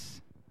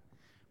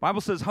Bible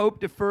says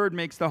hope deferred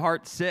makes the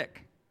heart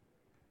sick,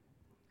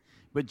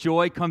 but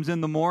joy comes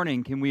in the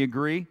morning. Can we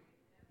agree?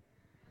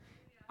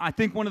 I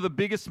think one of the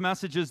biggest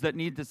messages that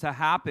needs to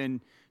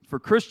happen for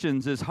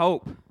Christians is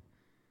hope.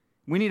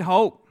 We need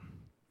hope.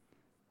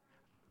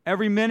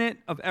 Every minute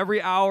of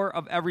every hour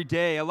of every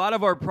day. A lot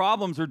of our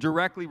problems are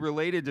directly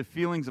related to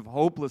feelings of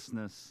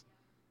hopelessness.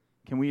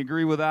 Can we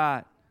agree with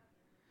that?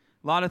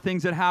 A lot of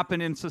things that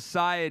happen in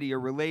society are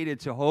related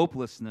to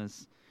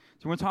hopelessness.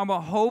 So we're talking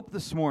about hope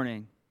this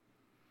morning.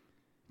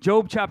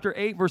 Job chapter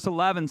 8, verse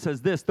 11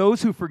 says this,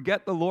 those who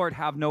forget the Lord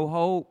have no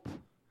hope.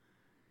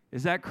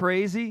 Is that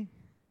crazy?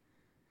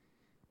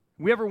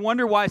 We ever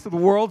wonder why the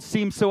world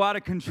seems so out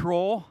of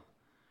control?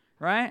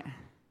 Right?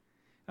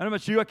 I don't know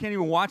about you, I can't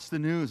even watch the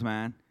news,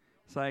 man.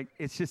 It's like,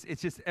 it's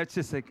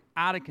just like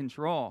out of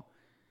control.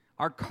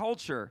 Our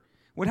culture.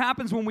 What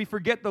happens when we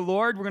forget the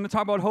Lord? We're going to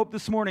talk about hope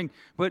this morning.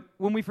 But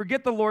when we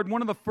forget the Lord,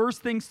 one of the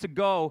first things to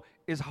go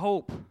is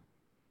hope.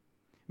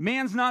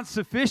 Man's not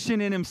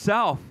sufficient in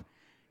himself.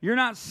 You're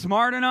not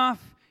smart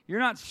enough. You're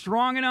not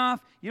strong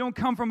enough. You don't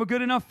come from a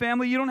good enough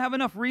family. You don't have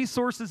enough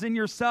resources in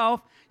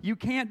yourself. You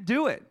can't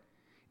do it.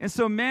 And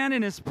so man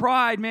in his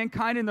pride,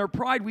 mankind in their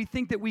pride, we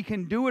think that we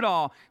can do it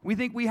all. We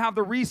think we have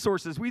the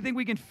resources. We think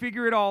we can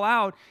figure it all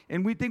out,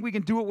 and we think we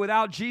can do it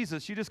without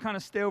Jesus. You just kind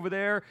of stay over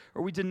there,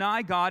 or we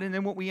deny God, and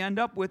then what we end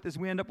up with is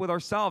we end up with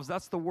ourselves.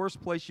 That's the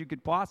worst place you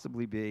could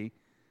possibly be.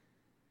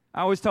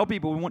 I always tell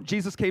people, when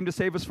Jesus came to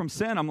save us from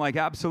sin, I'm like,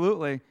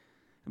 absolutely.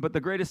 But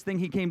the greatest thing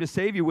he came to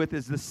save you with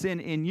is the sin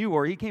in you,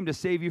 or he came to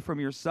save you from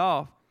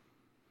yourself.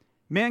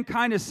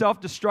 Mankind is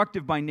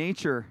self-destructive by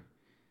nature.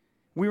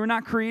 We were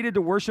not created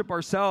to worship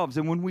ourselves.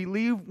 And when we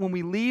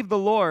leave the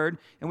Lord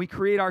and we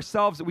create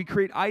ourselves, we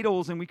create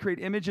idols and we create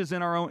images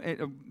in our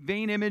own,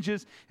 vain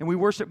images, and we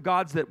worship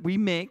gods that we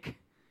make,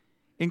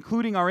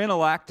 including our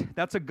intellect.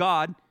 That's a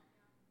god.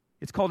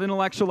 It's called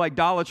intellectual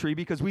idolatry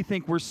because we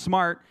think we're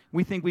smart.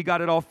 We think we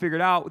got it all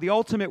figured out. The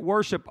ultimate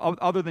worship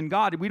other than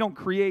God, we don't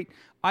create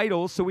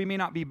idols, so we may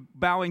not be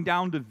bowing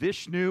down to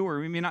Vishnu, or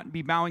we may not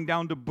be bowing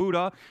down to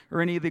Buddha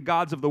or any of the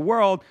gods of the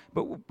world,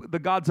 but the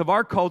gods of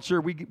our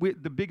culture,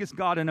 the biggest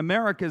god in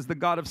America is the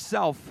god of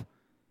self.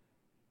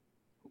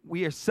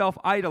 We are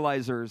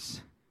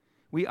self-idolizers.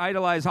 We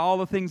idolize all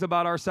the things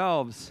about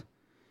ourselves.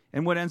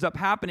 And what ends up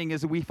happening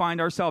is that we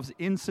find ourselves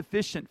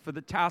insufficient for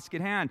the task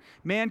at hand.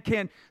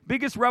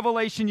 Biggest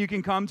revelation you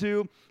can come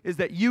to is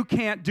that you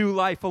can't do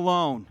life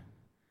alone.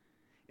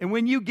 And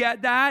when you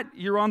get that,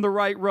 you're on the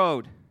right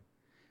road.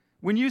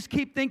 When you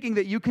keep thinking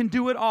that you can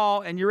do it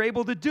all and you're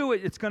able to do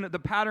it, the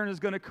pattern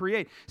is going to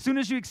create. As soon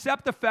as you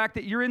accept the fact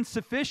that you're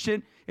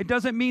insufficient, it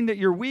doesn't mean that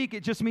you're weak.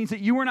 It just means that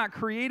you were not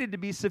created to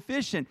be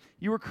sufficient.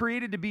 You were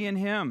created to be in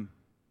Him.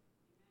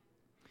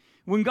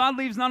 When God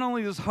leaves, not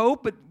only does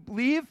hope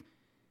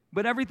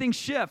but everything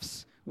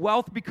shifts.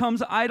 Wealth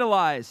becomes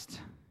idolized.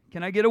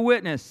 Can I get a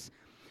witness?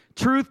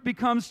 Truth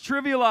becomes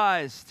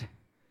trivialized.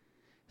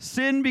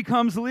 Sin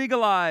becomes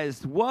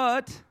legalized.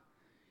 What?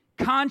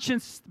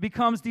 Conscience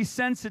becomes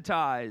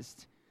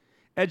desensitized.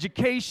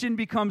 Education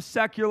becomes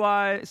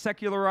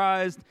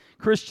secularized.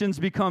 Christians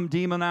become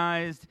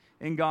demonized.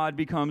 And God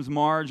becomes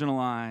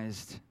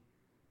marginalized.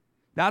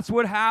 That's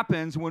what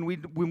happens when we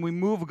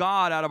move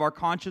God out of our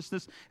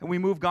consciousness and we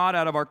move God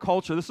out of our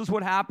culture. This is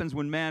what happens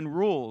when man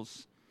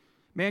rules.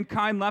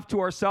 Mankind left to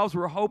ourselves,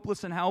 we're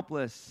hopeless and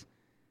helpless.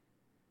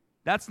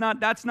 That's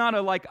not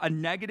a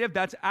negative.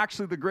 That's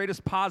actually the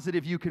greatest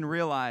positive you can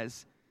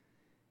realize.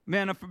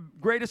 Man, the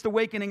greatest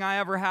awakening I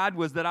ever had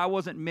was that I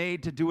wasn't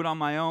made to do it on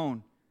my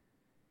own.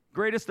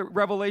 Greatest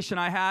revelation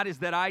I had is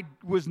that I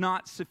was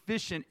not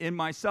sufficient in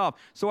myself.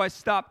 So I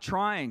stopped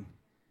trying.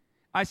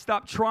 I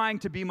stopped trying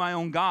to be my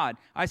own God.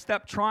 I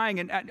stopped trying,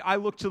 and I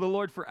looked to the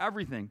Lord for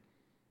everything.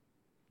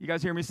 You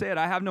guys hear me say it?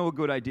 I have no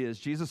good ideas.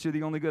 Jesus, you're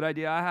the only good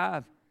idea I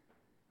have.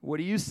 What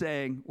are you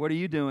saying? What are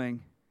you doing?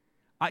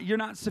 You're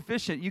not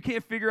sufficient. You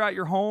can't figure out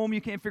your home.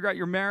 You can't figure out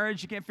your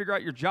marriage. You can't figure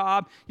out your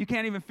job. You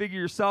can't even figure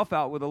yourself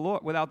out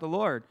without the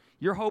Lord.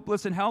 You're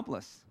hopeless and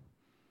helpless.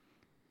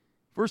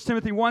 1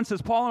 Timothy 1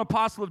 says, Paul, an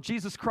apostle of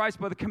Jesus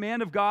Christ, by the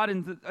command of God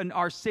and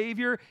our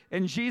Savior,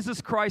 and Jesus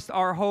Christ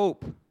our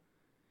hope.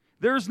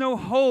 There's no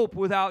hope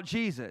without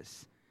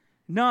Jesus.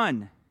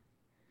 None.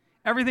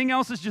 Everything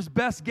else is just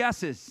best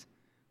guesses.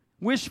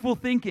 Wishful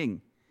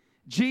thinking.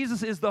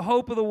 Jesus is the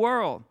hope of the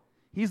world.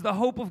 He's the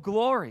hope of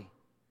glory.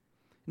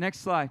 Next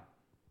slide.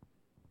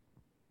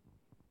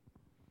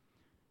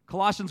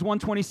 Colossians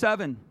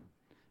 1:27.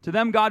 To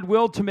them God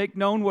willed to make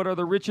known what are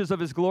the riches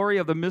of His glory,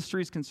 of the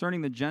mysteries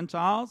concerning the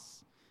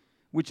Gentiles,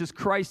 which is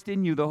Christ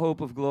in you, the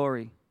hope of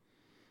glory.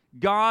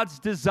 God's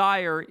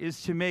desire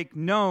is to make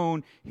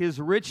known His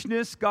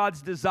richness.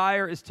 God's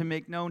desire is to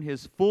make known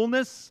His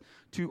fullness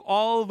to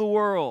all the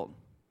world.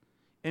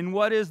 And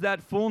what is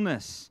that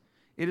fullness?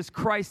 It is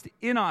Christ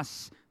in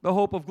us, the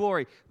hope of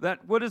glory.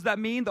 What does that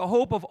mean? The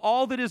hope of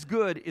all that is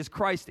good is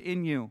Christ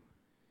in you.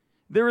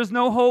 There is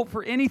no hope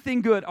for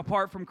anything good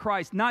apart from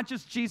Christ. Not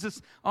just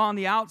Jesus on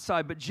the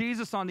outside, but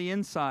Jesus on the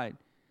inside.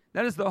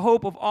 That is the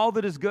hope of all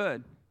that is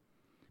good.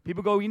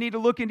 People go, you need to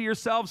look into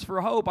yourselves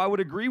for hope. I would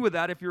agree with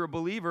that if you're a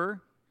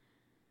believer.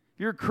 If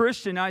you're a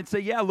Christian, I'd say,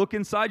 yeah, look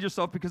inside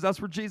yourself because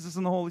that's where Jesus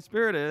and the Holy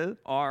Spirit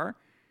are.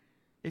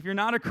 If you're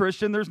not a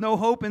Christian, there's no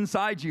hope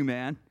inside you,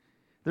 man.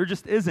 There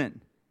just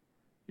isn't.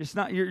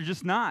 You're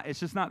just not. It's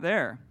just not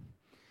there.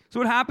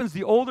 So what happens,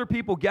 the older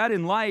people get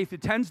in life,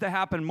 it tends to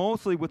happen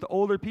mostly with the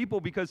older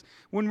people because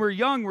when we're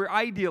young, we're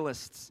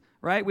idealists,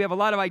 right? We have a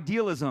lot of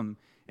idealism.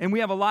 And we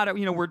have a lot of,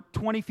 we're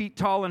 20 feet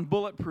tall and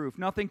bulletproof.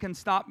 Nothing can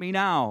stop me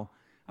now.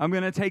 I'm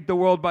going to take the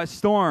world by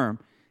storm.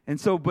 And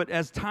so, but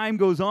as time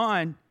goes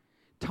on,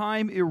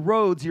 time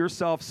erodes your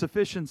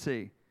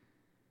self-sufficiency.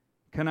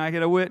 Can I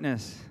get a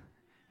witness?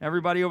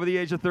 Everybody over the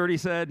age of 30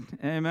 said,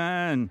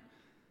 amen.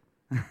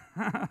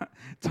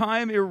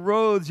 Time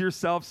erodes your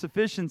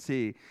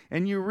self-sufficiency,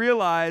 and you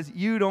realize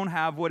you don't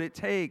have what it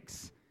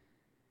takes.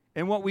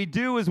 And what we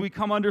do is we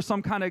come under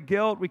some kind of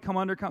guilt, we come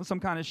under some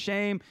kind of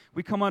shame,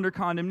 we come under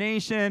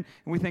condemnation, and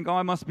we think, oh,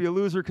 I must be a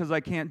loser because I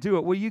can't do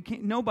it. Well, you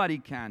can't. Nobody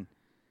can.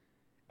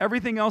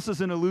 Everything else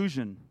is an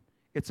illusion.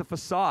 It's a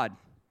facade.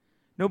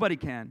 Nobody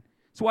can.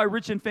 That's why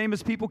rich and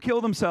famous people kill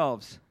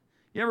themselves.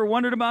 You ever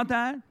wondered about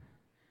that?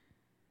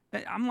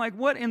 I'm like,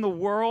 what in the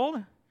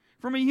world?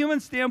 From a human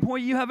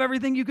standpoint, you have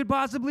everything you could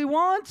possibly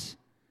want,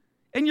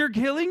 and you're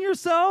killing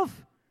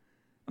yourself?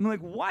 I'm like,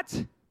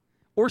 what?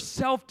 Or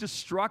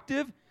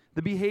self-destructive.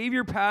 The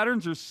behavior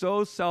patterns are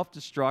so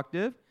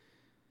self-destructive.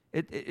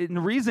 And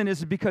the reason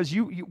is because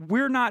we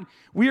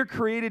are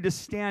created to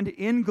stand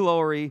in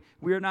glory.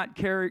 We are not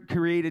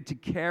created to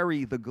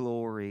carry the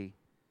glory.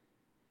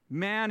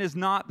 Man is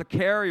not the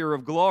carrier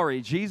of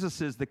glory.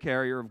 Jesus is the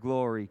carrier of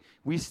glory.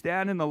 We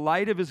stand in the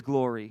light of his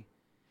glory.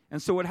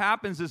 And so what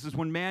happens is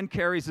when man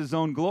carries his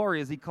own glory,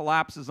 as he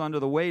collapses under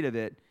the weight of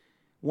it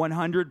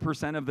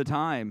 100% of the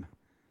time.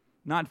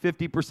 Not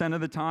 50%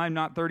 of the time,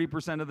 not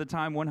 30% of the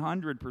time,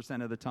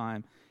 100% of the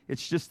time.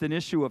 It's just an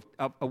issue of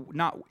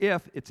not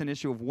if, it's an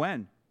issue of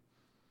when.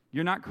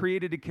 You're not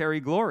created to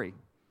carry glory.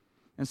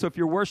 And so if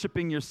you're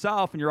worshiping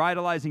yourself and you're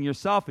idolizing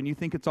yourself and you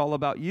think it's all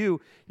about you,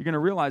 you're going to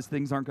realize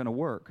things aren't going to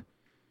work.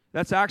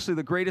 That's actually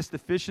the greatest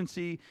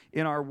deficiency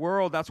in our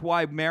world. That's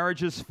why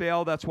marriages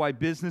fail. That's why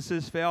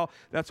businesses fail.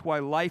 That's why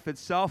life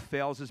itself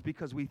fails, is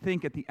because we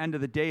think at the end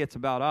of the day it's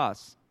about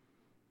us.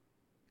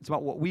 It's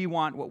about what we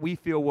want, what we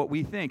feel, what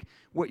we think.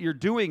 What you're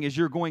doing is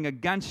you're going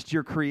against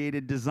your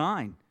created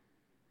design,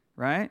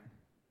 right?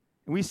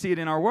 And we see it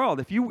in our world.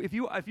 If you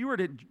were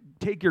to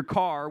take your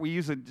car, we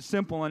use a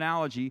simple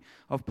analogy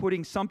of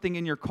putting something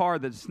in your car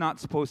that it's not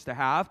supposed to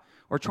have,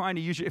 or trying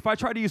to use it. If I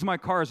try to use my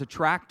car as a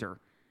tractor,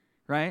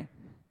 right?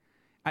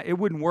 It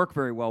wouldn't work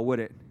very well,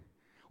 would it?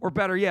 Or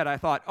better yet, I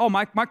thought, oh,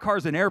 my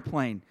car's an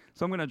airplane,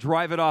 so I'm going to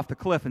drive it off the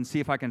cliff and see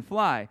if I can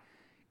fly.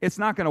 It's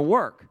not going to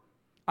work.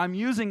 I'm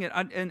using it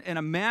in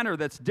a manner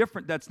that's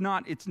different, it's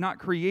not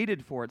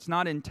created for, it's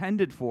not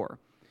intended for.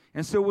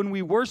 And so when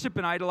we worship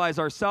and idolize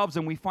ourselves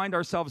and we find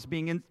ourselves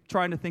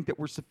trying to think that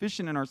we're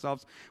sufficient in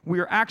ourselves, we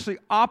are actually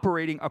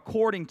operating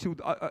according to,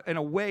 in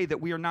a way that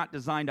we are not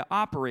designed to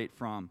operate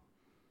from.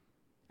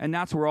 And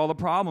that's where all the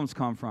problems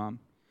come from.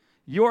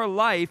 Your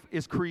life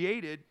is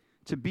created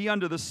to be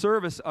under the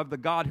service of the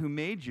God who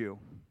made you.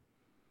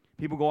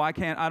 People go, I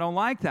don't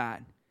like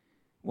that.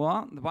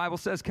 Well, the Bible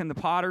says, can the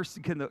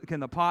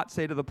pot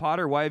say to the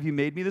potter, why have you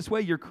made me this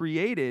way? You're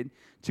created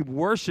to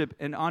worship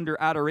and under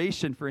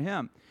adoration for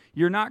him.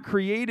 You're not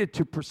created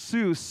to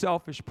pursue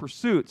selfish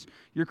pursuits.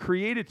 You're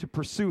created to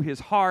pursue his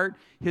heart,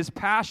 his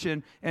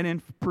passion, and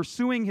in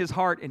pursuing his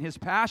heart and his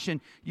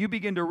passion, you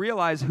begin to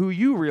realize who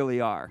you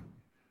really are.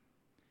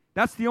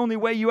 That's the only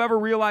way you ever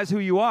realize who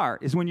you are,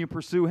 is when you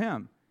pursue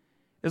him.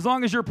 As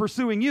long as you're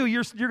pursuing you're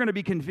going to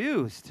be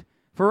confused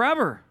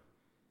forever.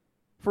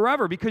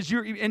 Forever, because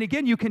and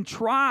again, you can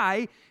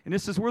try, and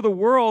this is where the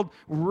world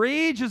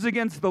rages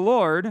against the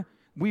Lord.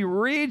 We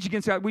rage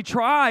against God. We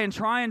try and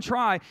try and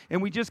try,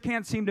 and we just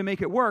can't seem to make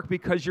it work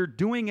because you're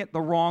doing it the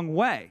wrong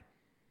way.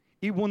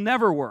 It will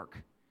never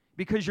work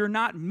because you're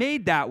not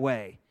made that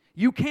way.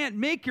 You can't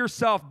make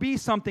yourself be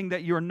something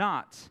that you're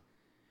not.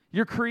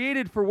 You're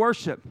created for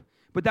worship.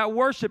 But that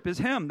worship is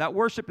him. That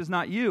worship is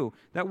not you.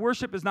 That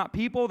worship is not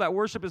people. That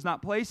worship is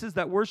not places.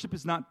 That worship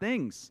is not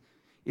things.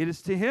 It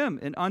is to him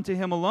and unto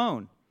him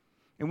alone.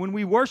 And when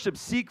we worship,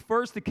 seek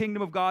first the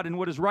kingdom of God and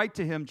what is right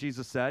to him,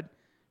 Jesus said,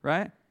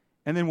 right?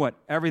 And then what?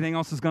 Everything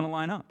else is going to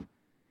line up.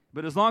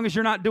 But as long as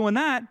you're not doing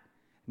that,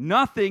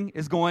 nothing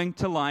is going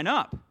to line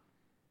up.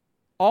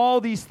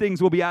 All these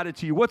things will be added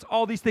to you. What's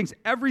all these things?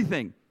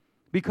 Everything.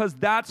 Because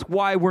that's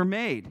why we're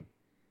made.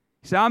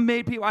 See,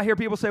 I hear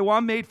people say, well,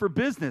 I'm made for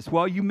business.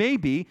 Well, you may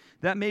be.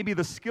 That may be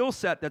the skill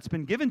set that's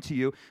been given to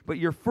you, but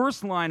your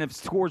first line is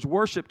towards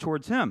worship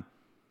towards him.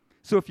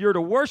 So if you're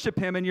to worship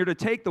him and you're to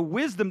take the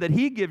wisdom that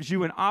he gives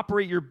you and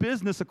operate your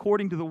business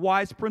according to the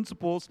wise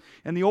principles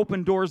and the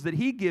open doors that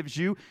he gives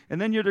you, and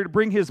then you're to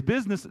bring his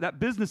business, that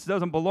business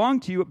doesn't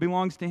belong to you, it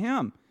belongs to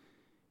him.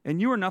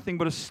 And you are nothing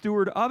but a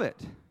steward of it.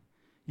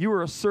 You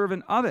are a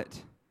servant of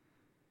it.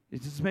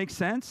 Does this make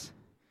sense?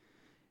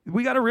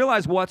 We got to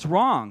realize what's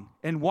wrong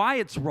and why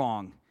it's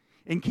wrong.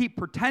 and keep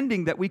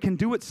pretending that we can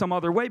do it some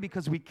other way,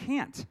 because we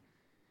can't.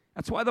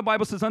 That's why the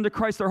Bible says, unto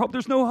Christ our hope.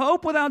 There's no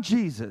hope without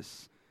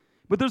Jesus,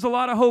 but there's a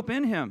lot of hope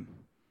in him.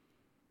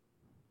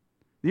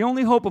 The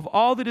only hope of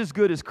all that is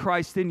good is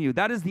Christ in you.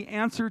 That is the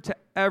answer to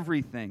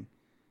everything.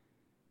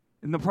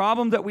 And the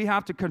problem that we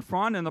have to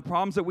confront and the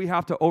problems that we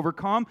have to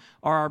overcome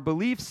are our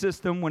belief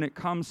system when it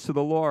comes to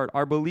the Lord.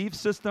 Our belief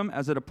system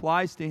as it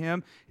applies to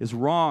him is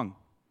wrong.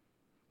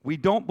 We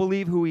don't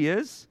believe who he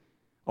is.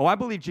 Oh, I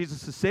believe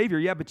Jesus is Savior.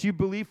 Yeah, but you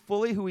believe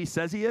fully who he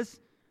says he is?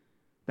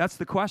 That's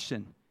the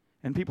question.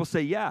 And people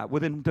say, yeah, well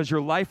then does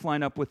your life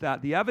line up with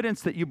that? The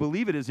evidence that you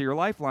believe it is that your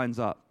life lines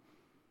up.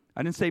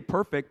 I didn't say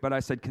perfect, but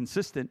I said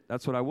consistent.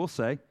 That's what I will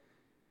say.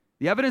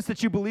 The evidence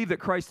that you believe that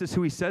Christ is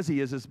who he says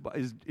he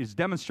is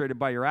demonstrated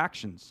by your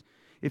actions.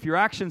 If your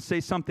actions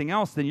say something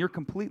else, then you're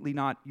completely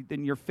not,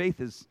 then your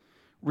faith is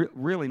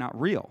really not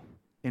real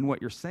in what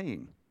you're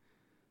saying.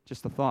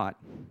 Just a thought.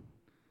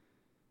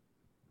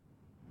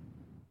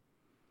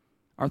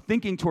 Our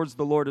thinking towards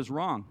the Lord is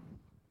wrong.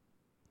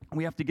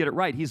 We have to get it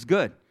right. He's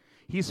good.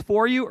 He's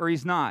for you or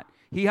he's not.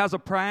 He has a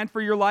plan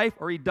for your life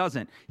or he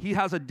doesn't. He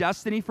has a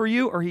destiny for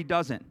you or he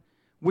doesn't.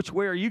 Which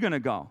way are you going to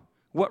go?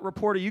 What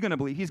report are you going to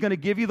believe? He's going to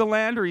give you the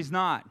land or he's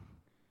not.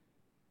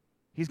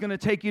 He's going to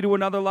take you to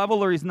another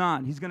level or he's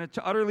not. He's going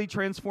to utterly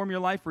transform your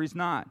life or he's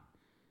not.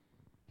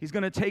 He's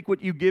going to take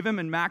what you give him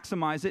and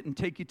maximize it and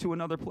take you to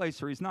another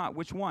place or he's not.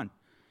 Which one?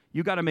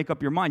 You got to make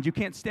up your mind. You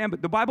can't stand,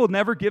 but the Bible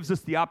never gives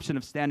us the option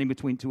of standing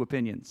between two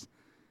opinions.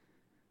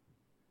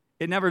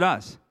 It never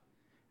does.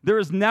 There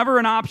is never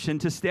an option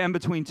to stand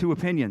between two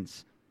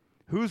opinions.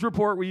 Whose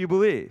report will you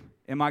believe?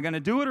 Am I going to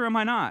do it or am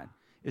I not?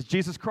 Is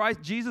Jesus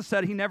Christ? Jesus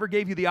said he never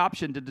gave you the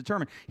option to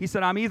determine. He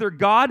said, I'm either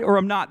God or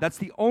I'm not. That's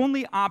the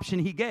only option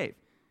he gave.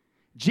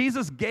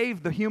 Jesus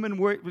gave the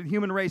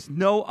human race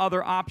no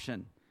other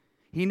option.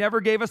 He never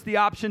gave us the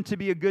option to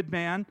be a good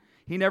man.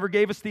 He never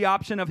gave us the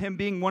option of him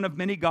being one of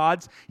many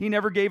gods. He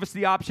never gave us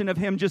the option of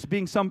him just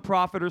being some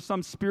prophet or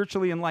some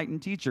spiritually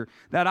enlightened teacher.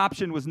 That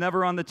option was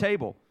never on the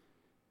table.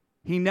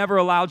 He never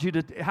allowed you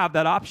to have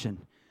that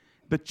option.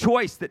 The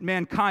choice that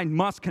mankind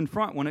must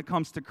confront when it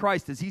comes to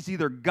Christ is he's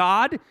either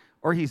God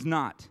or he's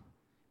not,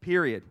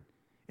 period.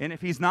 And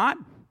if he's not,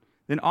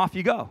 then off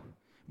you go.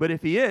 But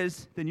if he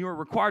is, then you are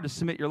required to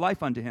submit your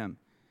life unto him.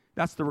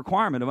 That's the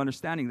requirement of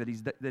understanding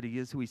that he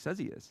is who he says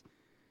he is.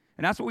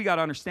 And that's what we got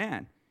to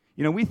understand.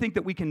 You know, we think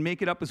that we can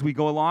make it up as we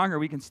go along or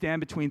we can stand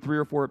between 3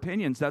 or 4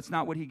 opinions. That's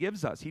not what he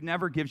gives us. He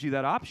never gives you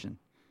that option.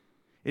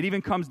 It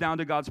even comes down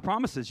to God's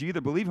promises. You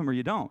either believe him or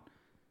you don't.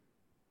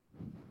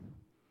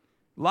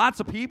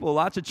 Lots of people,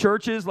 lots of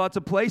churches, lots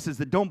of places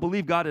that don't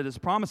believe God at his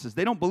promises.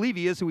 They don't believe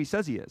he is who he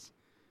says he is.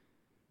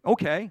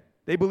 Okay,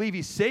 they believe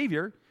he's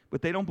Savior,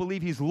 but they don't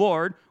believe he's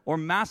Lord or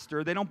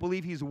Master. They don't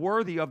believe he's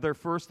worthy of their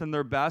first and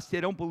their best.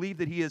 They don't believe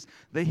that he is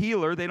the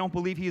healer. They don't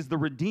believe he is the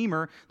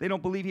Redeemer. They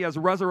don't believe he has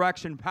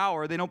resurrection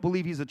power. They don't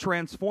believe he's a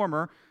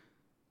transformer.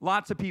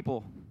 Lots of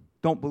people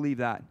don't believe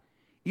that.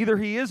 Either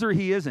he is or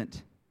he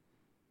isn't.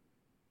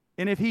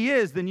 And if he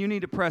is, then you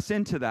need to press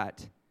into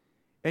that.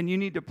 And you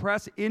need to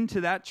press into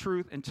that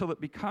truth until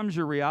it becomes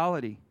your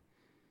reality.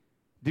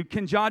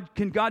 Can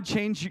God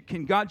change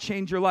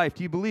your life?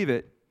 Do you believe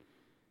it?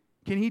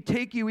 Can he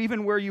take you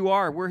even where you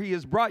are, where he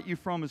has brought you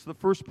from is the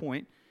first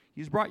point.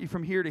 He's brought you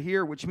from here to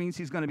here, which means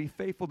he's going to be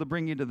faithful to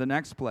bring you to the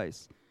next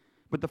place.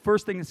 But the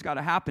first thing that's got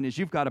to happen is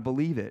you've got to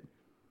believe it.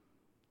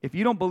 If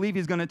you don't believe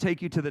he's going to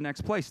take you to the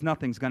next place,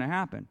 nothing's going to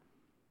happen.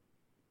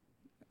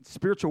 The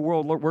spiritual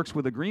world works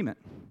with agreement.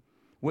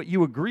 What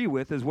you agree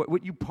with is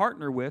what you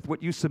partner with.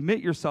 What you submit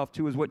yourself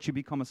to is what you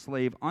become a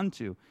slave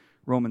unto.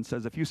 Romans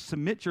says, if you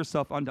submit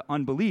yourself unto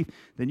unbelief,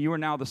 then you are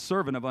now the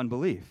servant of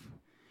unbelief.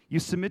 You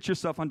submit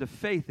yourself unto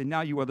faith, and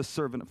now you are the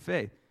servant of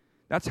faith.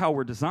 That's how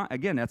we're designed.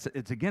 Again, it's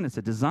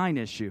a design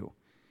issue.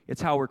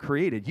 It's how we're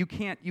created. You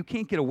can't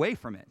get away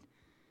from it.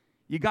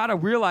 You got to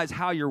realize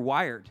how you're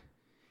wired.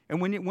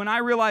 And when I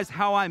realized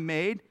how I'm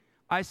made,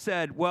 I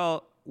said,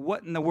 well,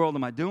 what in the world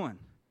am I doing?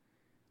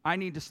 I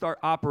need to start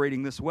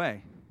operating this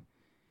way.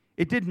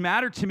 It didn't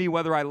matter to me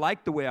whether I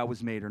liked the way I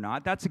was made or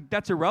not.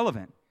 That's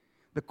irrelevant.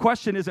 The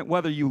question isn't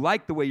whether you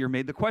like the way you're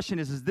made. The question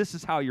is this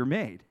is how you're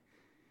made.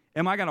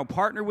 Am I going to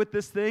partner with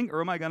this thing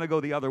or am I going to go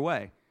the other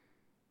way?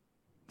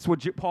 That's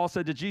what Paul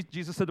said to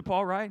Jesus said to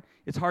Paul, right?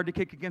 It's hard to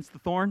kick against the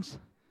thorns.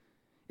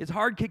 It's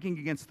hard kicking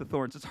against the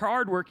thorns. It's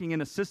hard working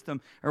in a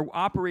system or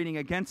operating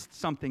against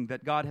something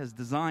that God has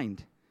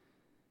designed.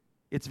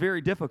 It's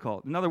very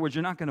difficult. In other words,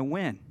 you're not going to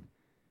win.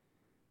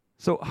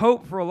 So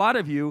hope for a lot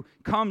of you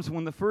comes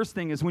when the first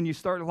thing is when you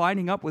start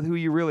lining up with who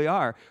you really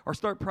are, or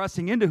start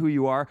pressing into who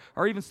you are,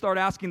 or even start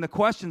asking the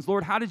questions,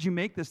 Lord, how did you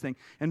make this thing?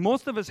 And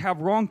most of us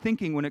have wrong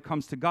thinking when it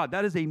comes to God.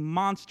 That is a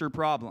monster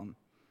problem.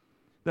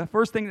 The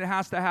first thing that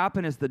has to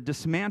happen is the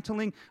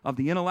dismantling of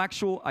the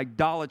intellectual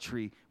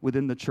idolatry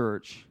within the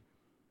church.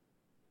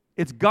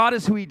 It's God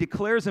as who he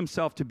declares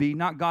himself to be,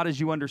 not God as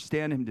you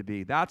understand him to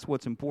be. That's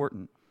what's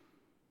important.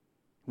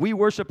 We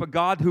worship a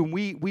God who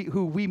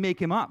we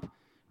make him up.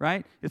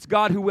 Right? It's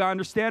God who we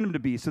understand him to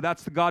be, so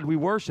that's the God we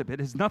worship. It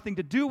has nothing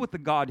to do with the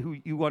God who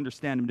you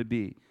understand him to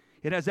be.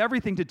 It has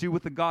everything to do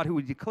with the God who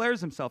he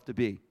declares himself to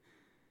be.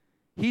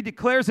 He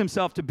declares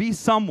himself to be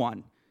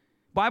someone.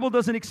 Bible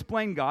doesn't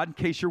explain God, in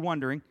case you're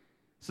wondering.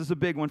 This is a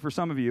big one for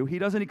some of you. He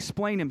doesn't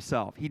explain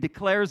himself. He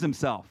declares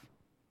himself.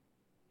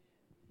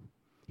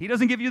 He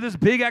doesn't give you this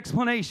big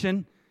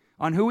explanation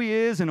on who he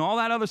is and all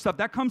that other stuff.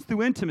 That comes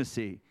through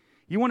intimacy.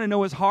 You want to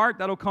know his heart?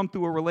 That'll come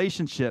through a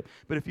relationship.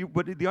 But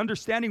the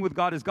understanding with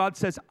God is God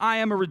says, I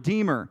am a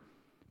redeemer.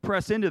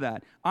 Press into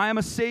that. I am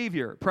a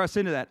savior. Press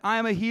into that. I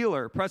am a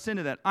healer. Press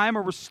into that. I am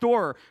a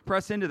restorer.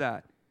 Press into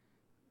that.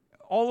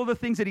 All of the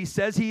things that he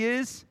says he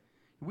is,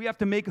 we have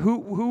to make,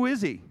 who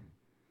is he?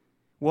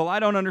 Well, I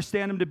don't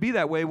understand him to be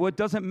that way. Well, it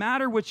doesn't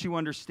matter what you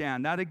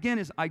understand. That, again,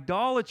 is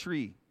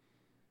idolatry.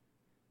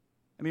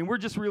 I mean, we're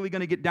just really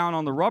going to get down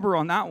on the rubber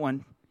on that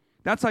one.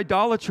 That's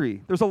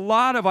idolatry. There's a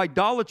lot of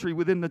idolatry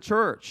within the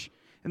church.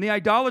 And the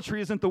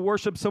idolatry isn't the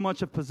worship so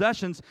much of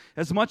possessions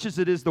as much as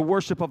it is the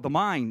worship of the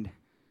mind.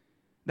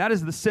 That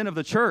is the sin of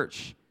the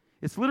church.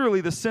 It's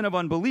literally the sin of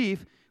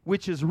unbelief,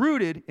 which is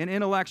rooted in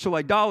intellectual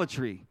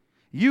idolatry.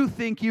 You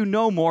think you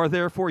know more,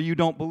 therefore you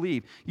don't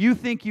believe. You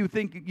think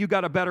you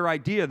got a better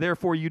idea,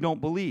 therefore you don't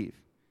believe.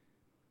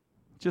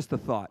 Just a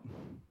thought.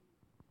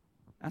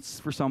 That's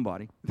for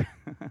somebody.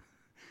 Are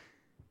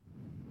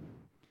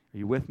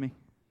you with me?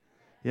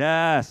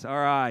 Yes, all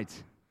right.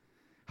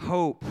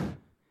 Hope.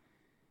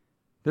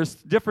 There's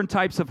different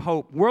types of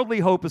hope. Worldly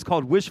hope is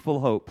called wishful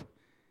hope.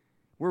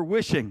 We're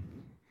wishing.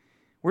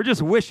 We're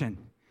just wishing.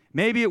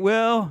 Maybe it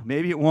will,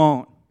 maybe it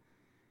won't.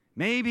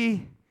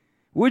 Maybe,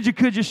 would you,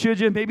 could you, should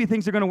you? Maybe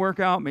things are going to work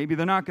out, maybe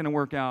they're not going to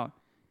work out.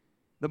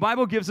 The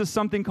Bible gives us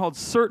something called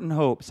certain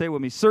hope. Say it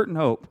with me, certain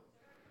hope.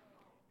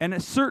 And a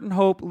certain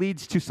hope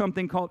leads to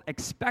something called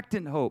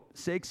expectant hope.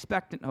 Say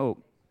expectant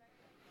hope.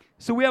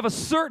 So we have a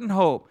certain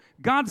hope.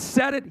 God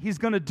said it, he's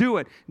going to do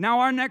it.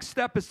 Now our next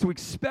step is to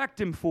expect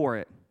him for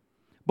it.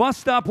 Bus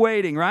stop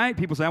waiting, right?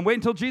 People say, I'm waiting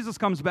until Jesus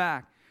comes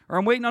back. Or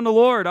I'm waiting on the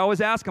Lord. I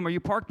always ask them, are you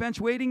park bench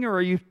waiting or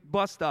are you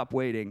bus stop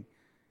waiting?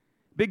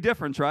 Big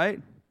difference,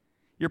 right?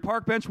 You're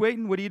park bench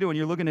waiting, what are you doing?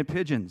 You're looking at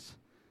pigeons.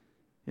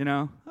 You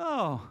know,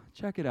 oh,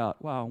 check it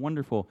out. Wow,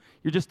 wonderful.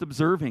 You're just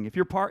observing. If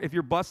you're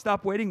bus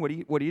stop waiting, what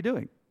are you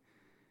doing?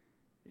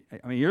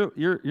 I mean,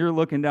 you're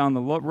looking down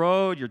the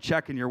road, you're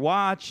checking your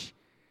watch.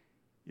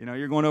 You know,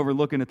 you're going over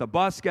looking at the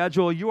bus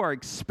schedule. You are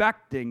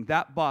expecting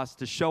that bus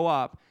to show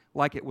up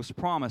like it was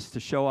promised to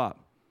show up.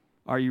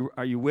 Are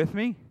you with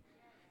me?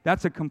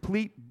 That's a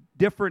complete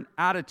different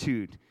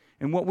attitude.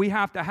 And what we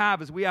have to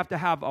have is we have to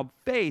have a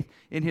faith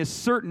in his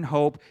certain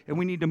hope, and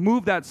we need to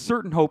move that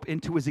certain hope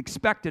into his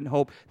expectant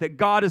hope that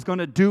God is going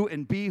to do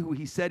and be who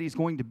he said he's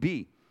going to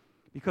be.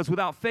 Because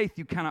without faith,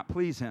 you cannot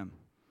please him.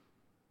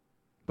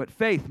 But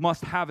faith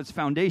must have its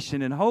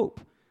foundation in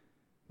hope.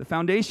 The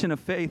foundation of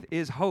faith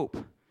is hope.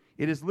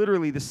 It is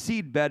literally the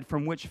seed bed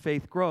from which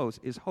faith grows,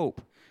 is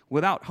hope.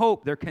 Without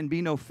hope, there can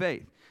be no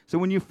faith. So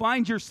when you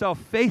find yourself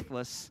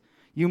faithless,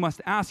 you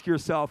must ask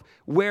yourself,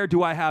 where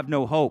do I have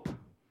no hope?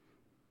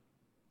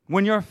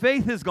 When your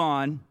faith is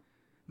gone,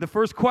 the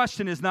first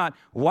question is not,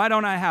 why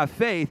don't I have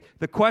faith?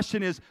 The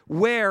question is,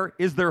 where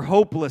is there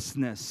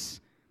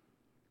hopelessness?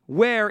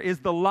 Where is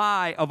the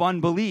lie of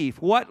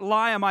unbelief? What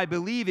lie am I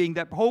believing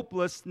that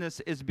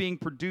hopelessness is being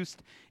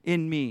produced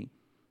in me?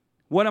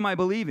 What am I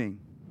believing?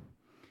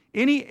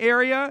 Any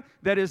area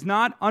that is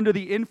not under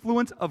the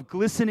influence of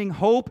glistening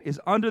hope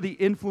is under the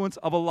influence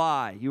of a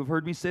lie. You've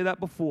heard me say that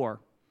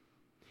before.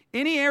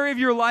 Any area of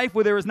your life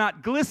where there is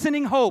not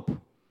glistening hope,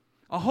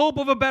 a hope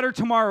of a better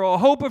tomorrow, a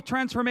hope of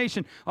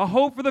transformation, a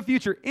hope for the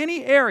future,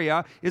 any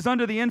area is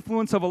under the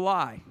influence of a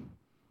lie.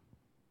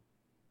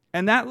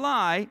 And that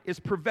lie is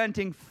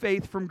preventing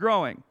faith from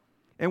growing.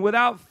 And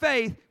without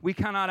faith, we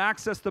cannot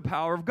access the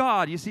power of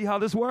God. You see how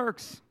this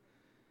works?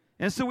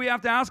 And so we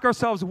have to ask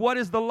ourselves, what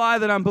is the lie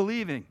that I'm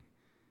believing?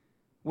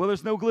 Well,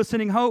 there's no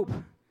glistening hope.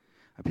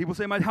 People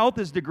say my health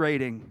is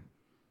degrading.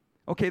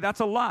 Okay, that's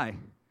a lie.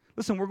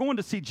 Listen, we're going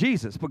to see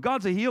Jesus, but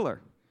God's a healer.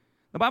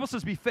 The Bible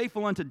says be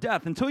faithful unto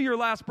death. Until your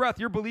last breath,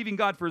 you're believing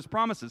God for his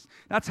promises.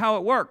 That's how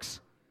it works.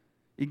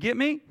 You get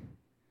me?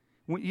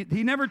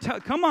 He never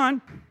come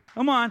on.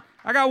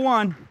 I got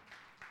one.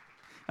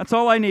 That's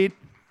all I need.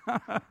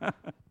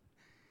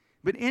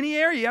 But any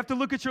area, you have to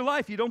look at your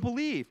life. You don't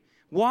believe.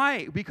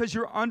 Why? Because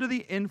you're under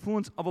the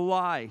influence of a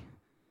lie.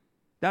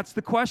 That's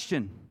the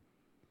question.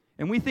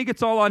 And we think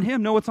it's all on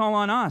him. No, it's all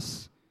on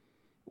us.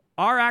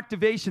 Our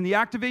activation, the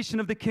activation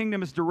of the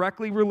kingdom is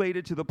directly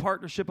related to the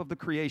partnership of the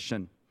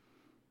creation.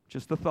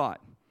 Just a thought.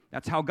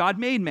 That's how God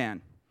made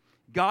man.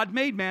 God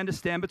made man to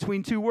stand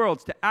between two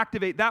worlds, to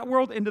activate that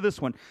world into this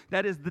one.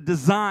 That is the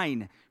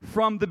design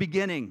from the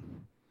beginning.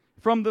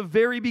 From the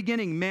very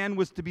beginning, man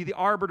was to be the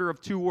arbiter of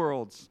two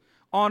worlds.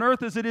 On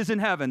earth as it is in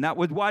heaven.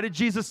 Why did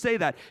Jesus say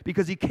that?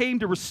 Because he came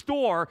to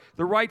restore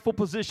the rightful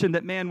position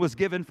that man was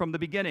given from the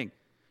beginning.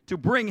 To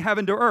bring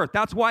heaven to earth.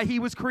 That's why he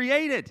was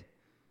created.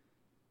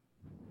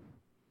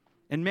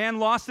 And man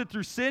lost it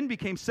through sin,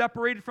 became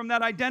separated from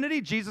that identity.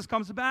 Jesus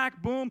comes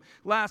back, boom,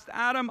 last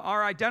Adam,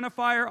 our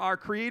identifier, our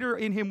creator,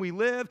 in him we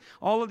live.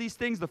 All of these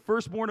things, the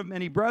firstborn of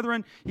many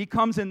brethren. He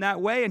comes in that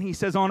way, and he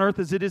says, on earth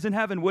as it is in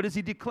heaven. What is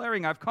he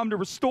declaring? I've come to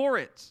restore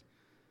it.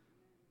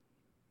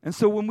 And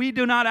so when we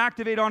do not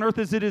activate on earth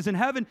as it is in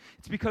heaven,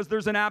 it's because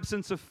there's an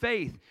absence of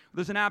faith.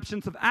 There's an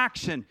absence of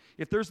action.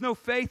 If there's no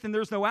faith and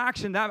there's no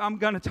action, I'm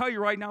going to tell you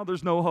right now,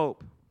 there's no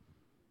hope.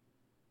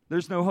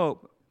 There's no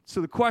hope. So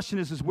the question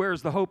is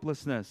where's the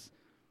hopelessness?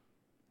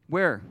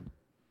 Where?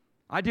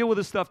 I deal with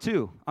this stuff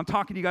too. I'm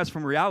talking to you guys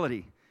from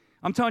reality.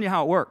 I'm telling you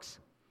how it works.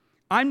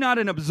 I'm not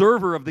an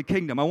observer of the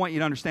kingdom. I want you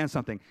to understand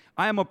something.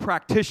 I am a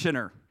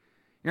practitioner.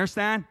 You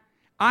understand?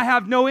 I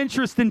have no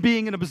interest in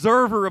being an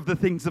observer of the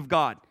things of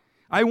God.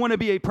 I want to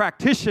be a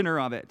practitioner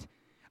of it.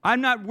 I'm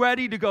not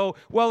ready to go,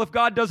 well, if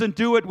God doesn't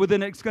do it, well,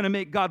 then it's going to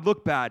make God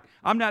look bad.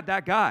 I'm not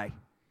that guy.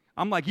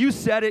 I'm like, you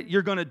said it,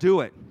 you're going to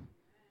do it.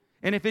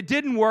 And if it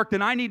didn't work,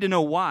 then I need to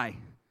know why.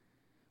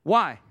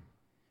 Why?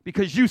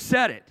 Because you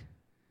said it.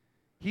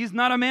 He's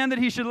not a man that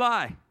he should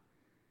lie.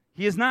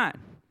 He is not.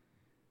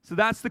 So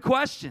that's the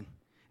question.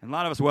 And a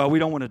lot of us, well, we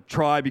don't want to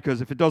try because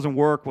if it doesn't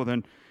work, well,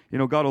 then,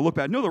 God will look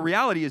bad. No, the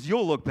reality is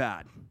you'll look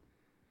bad.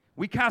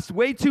 We cast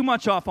way too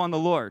much off on the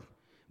Lord,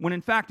 when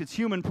in fact it's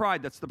human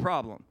pride that's the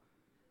problem.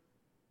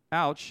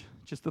 Ouch,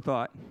 just a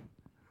thought.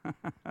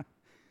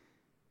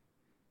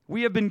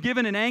 We have been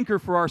given an anchor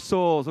for our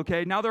souls,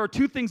 okay? Now there are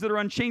two things that are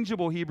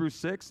unchangeable, Hebrews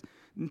 6,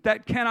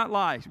 that cannot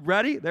lie.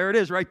 Ready? There it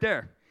is right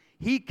there.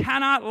 He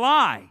cannot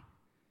lie.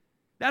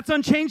 That's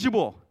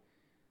unchangeable.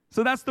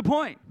 So that's the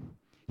point.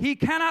 He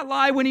cannot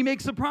lie when he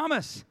makes a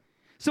promise.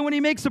 So when he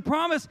makes a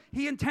promise,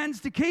 he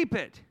intends to keep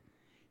it.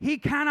 He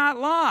cannot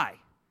lie.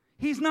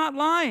 He's not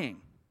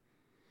lying.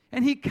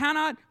 And he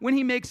cannot, when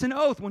he makes an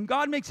oath, when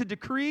God makes a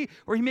decree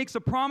or he makes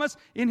a promise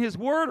in his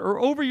word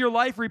or over your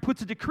life, or he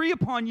puts a decree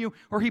upon you,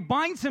 or he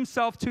binds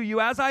himself to you,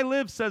 as I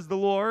live, says the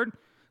Lord,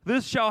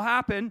 this shall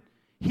happen,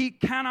 he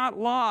cannot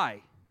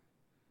lie.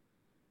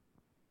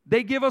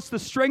 They give us the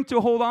strength to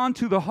hold on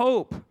to the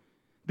hope.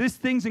 These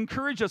things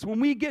encourage us.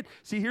 When we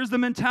here's the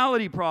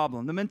mentality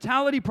problem. The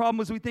mentality problem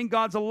is we think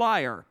God's a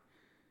liar.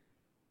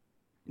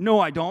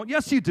 No, I don't.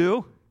 Yes, you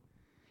do.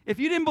 If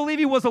you didn't believe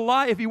he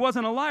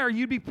wasn't a liar,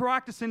 you'd be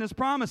practicing his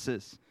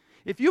promises.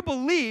 If you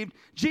believed,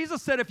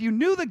 Jesus said if you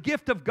knew the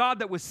gift of God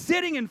that was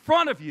sitting in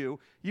front of you,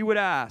 you would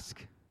ask.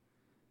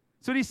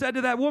 That's what he said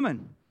to that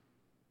woman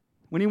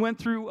when he went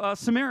through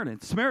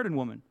Samaritan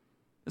woman.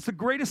 It's the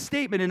greatest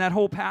statement in that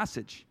whole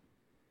passage.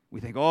 We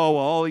think, oh,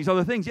 well, all these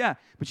other things. Yeah,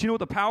 but you know what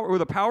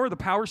the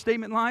power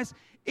statement lies?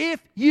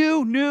 If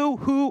you knew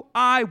who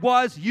I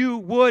was, you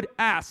would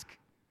ask.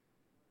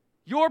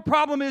 Your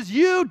problem is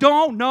you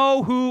don't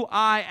know who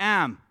I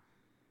am.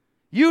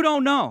 You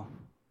don't know.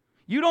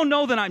 You don't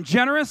know that I'm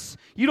generous.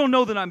 You don't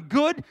know that I'm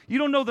good. You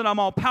don't know that I'm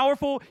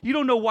all-powerful. You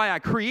don't know why I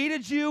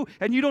created you.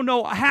 And you don't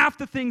know half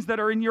the things that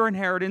are in your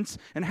inheritance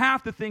and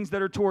half the things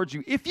that are towards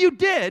you. If you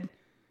did,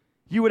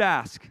 you would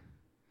ask.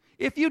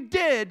 If you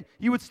did,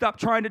 you would stop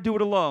trying to do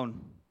it alone.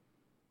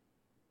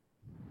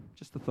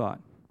 Just a thought.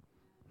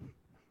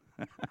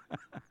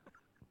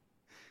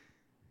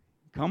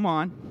 Come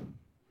on.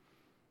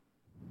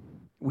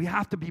 We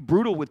have to be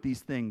brutal with these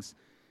things.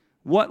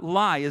 What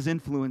lie is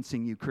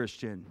influencing you,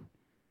 Christian?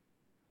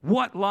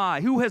 What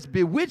lie? Who has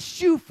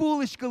bewitched you,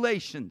 foolish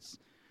Galatians,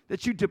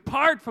 that you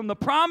depart from the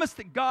promise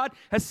that God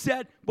has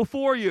set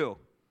before you?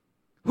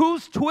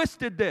 Who's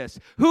twisted this?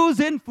 Who's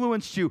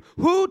influenced you?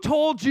 Who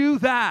told you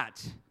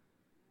that?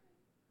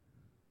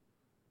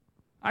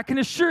 I can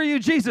assure you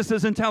Jesus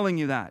isn't telling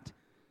you that.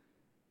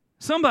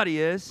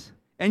 Somebody is,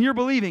 and you're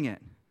believing it.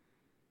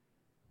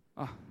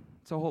 Oh,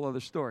 it's a whole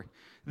other story.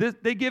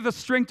 They give us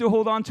strength to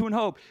hold on to and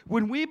hope.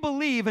 When we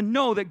believe and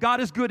know that God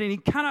is good and he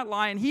cannot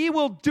lie and he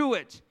will do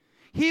it,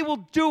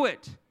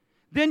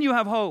 then you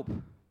have hope.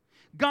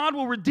 God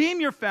will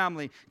redeem your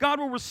family. God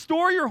will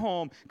restore your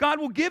home. God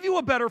will give you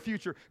a better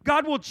future.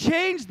 God will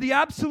change the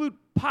absolute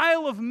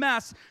pile of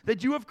mess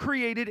that you have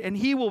created and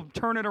he will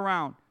turn it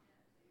around.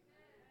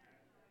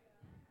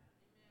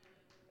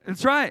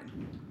 That's right.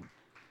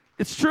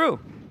 It's true.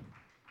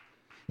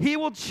 He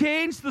will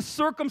change the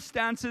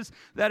circumstances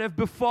that have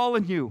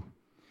befallen you.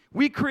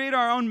 We create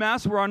our own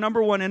mess. We're our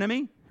number one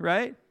enemy,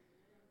 right?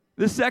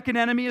 The second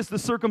enemy is the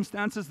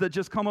circumstances that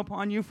just come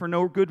upon you for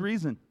no good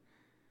reason.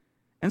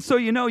 And so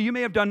you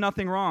may have done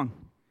nothing wrong.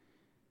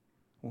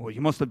 Well,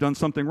 you must have done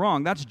something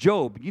wrong. That's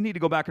Job. You need to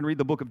go back and read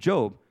the book of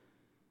Job.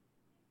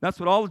 That's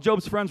what all of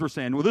Job's friends were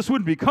saying. Well, this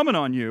wouldn't be coming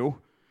on you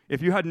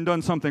if you hadn't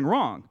done something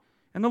wrong.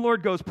 And the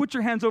Lord goes, put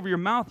your hands over your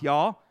mouth,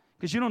 y'all,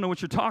 because you don't know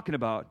what you're talking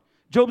about.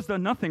 Job's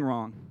done nothing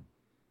wrong.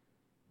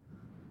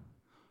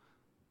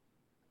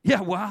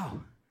 Yeah, wow.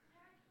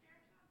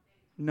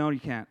 No, you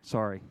can't.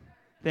 Sorry.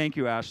 Thank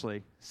you,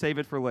 Ashley. Save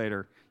it for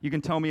later. You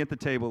can tell me at the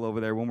table over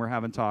there when we're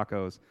having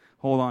tacos.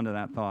 Hold on to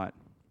that thought.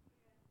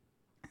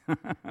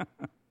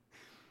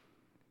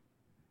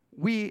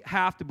 we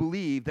have to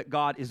believe that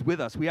God is with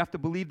us. We have to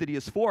believe that he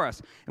is for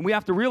us. And we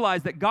have to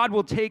realize that God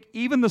will take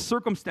even the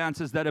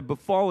circumstances that have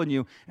befallen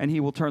you and he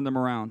will turn them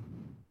around.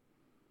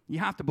 You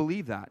have to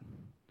believe that.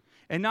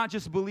 And not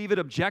just believe it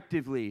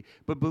objectively,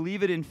 but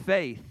believe it in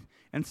faith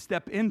and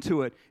step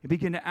into it and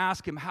begin to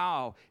ask him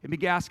how, and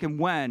begin to ask him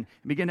when,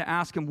 and begin to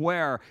ask him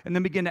where, and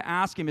then begin to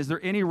ask him, is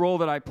there any role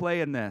that I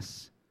play in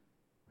this?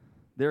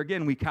 There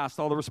again, we cast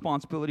all the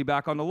responsibility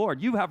back on the Lord.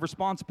 You have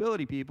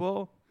responsibility,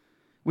 people,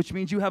 which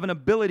means you have an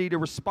ability to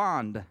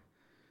respond.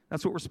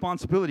 That's what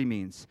responsibility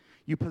means.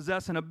 You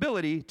possess an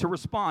ability to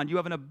respond. You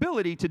have an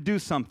ability to do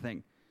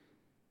something.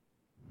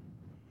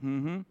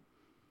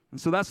 And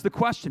so that's the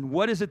question.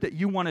 What is it that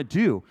you want to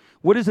do?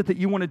 What is it that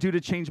you want to do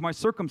to change my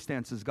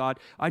circumstances, God?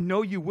 I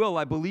know you will.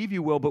 I believe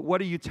you will. But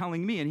what are you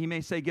telling me? And he may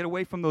say, get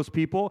away from those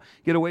people,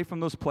 get away from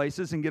those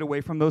places, and get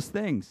away from those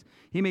things.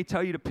 He may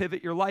tell you to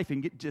pivot your life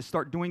and just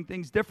start doing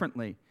things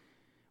differently.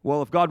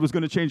 Well, if God was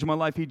going to change my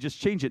life, he'd just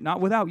change it. Not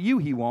without you,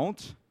 he won't.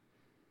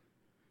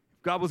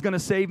 If God was going to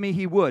save me,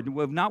 he would.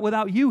 Well, not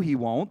without you, he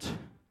won't.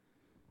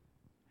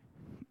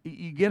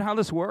 You get how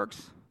this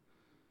works?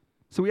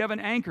 So we have an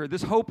anchor.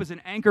 This hope is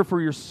an anchor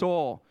for your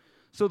soul.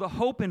 So the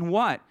hope in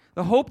what?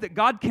 The hope that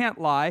God can't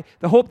lie,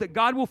 the hope that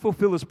God will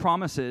fulfill his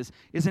promises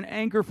is an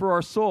anchor for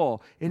our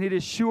soul. And it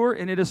is sure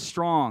and it is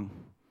strong.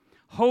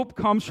 Hope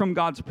comes from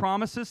God's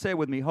promises. Say it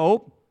with me.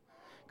 Hope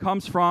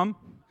comes from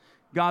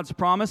God's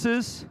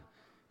promises.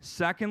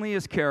 Secondly,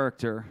 his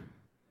character.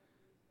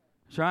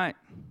 That's right.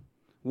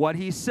 What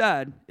he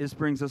said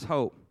brings us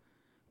hope.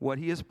 What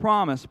he has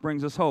promised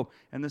brings us hope.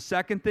 And the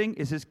second thing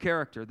is his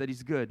character, that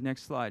he's good.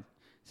 Next slide.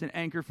 It's an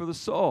anchor for the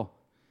soul.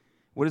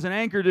 What does an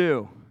anchor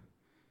do?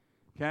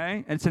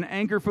 Okay? And it's an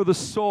anchor for the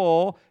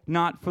soul,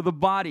 not for the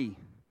body.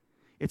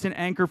 It's an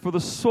anchor for the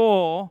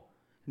soul,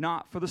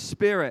 not for the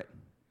spirit.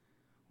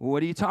 Well,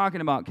 what are you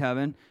talking about,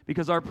 Kevin?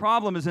 Because our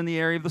problem is in the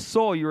area of the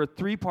soul. You're a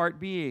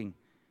three-part being.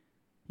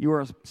 You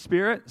are a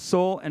spirit,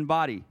 soul, and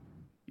body.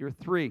 You're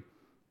three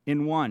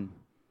in one.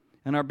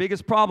 And our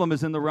biggest problem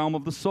is in the realm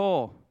of the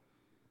soul.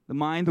 The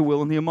mind, the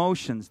will, and the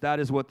emotions. That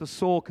is what the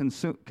soul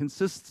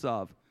consists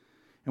of.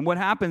 And what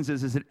happens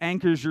is it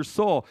anchors your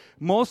soul.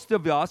 Most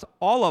of us,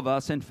 all of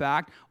us, in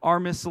fact, are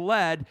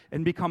misled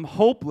and become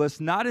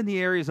hopeless, not in the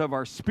areas of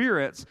our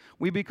spirits.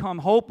 We become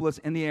hopeless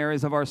in the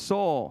areas of our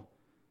soul,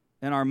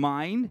 in our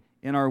mind,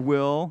 in our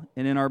will,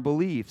 and in our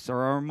beliefs or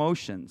our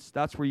emotions.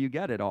 That's where you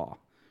get it all,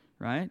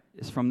 right?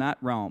 It's from that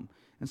realm.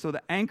 And so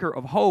the anchor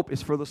of hope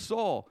is for the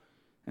soul.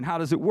 And how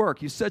does it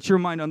work? You set your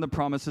mind on the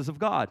promises of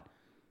God,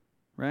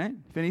 right?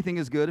 If anything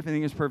is good, if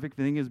anything is perfect, if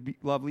anything is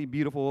lovely,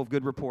 beautiful, of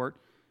good report,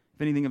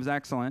 if anything is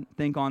excellent,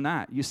 think on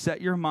that. You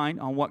set your mind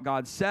on what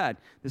God said.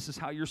 This is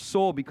how your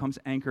soul becomes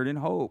anchored in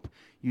hope.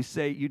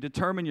 You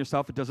determine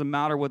yourself. It doesn't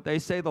matter what they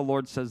say, the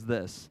Lord says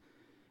this.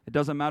 It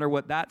doesn't matter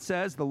what that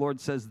says, the Lord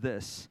says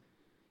this.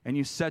 And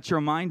you set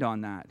your mind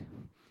on that.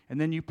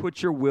 And then you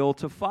put your will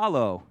to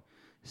follow.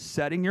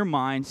 Setting your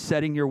mind,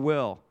 setting your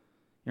will.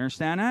 You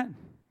understand that?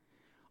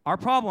 Our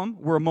problem,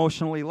 we're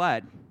emotionally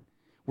led.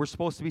 We're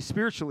supposed to be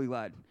spiritually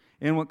led.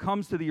 And when it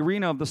comes to the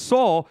arena of the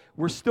soul,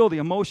 the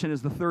emotion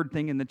is the third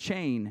thing in the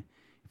chain.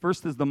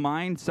 First is the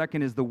mind,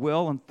 second is the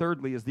will, and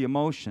thirdly is the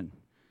emotion.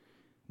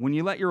 When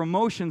you let your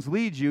emotions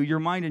lead you, your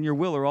mind and your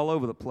will are all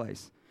over the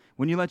place.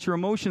 When you let your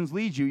emotions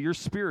lead you, your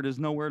spirit is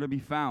nowhere to be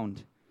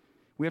found.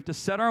 We have to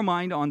set our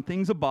mind on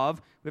things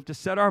above. We have to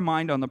set our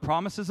mind on the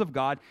promises of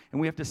God, and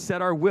we have to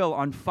set our will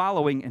on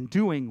following and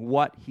doing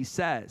what he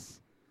says.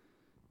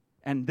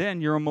 And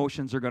then your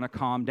emotions are going to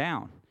calm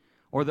down.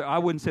 Or I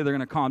wouldn't say they're going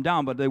to calm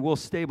down, but they will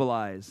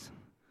stabilize.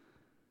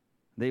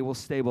 They will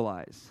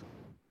stabilize.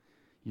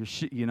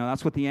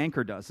 That's what the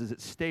anchor does, is it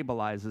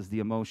stabilizes the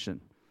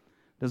emotion.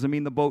 Doesn't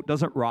mean the boat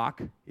doesn't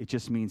rock. It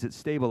just means it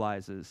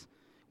stabilizes.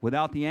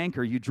 Without the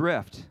anchor, you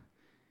drift.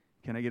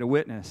 Can I get a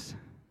witness?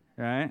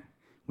 All right?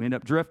 We end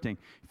up drifting.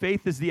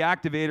 Faith is the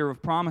activator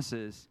of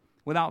promises.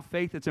 Without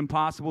faith, it's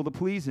impossible to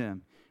please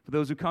him. For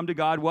those who come to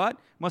God, what?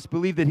 Must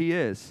believe that he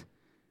is.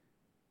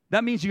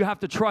 That means you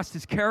have to trust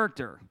his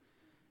character.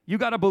 You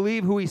got to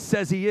believe who he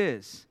says he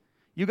is.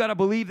 You got to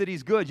believe that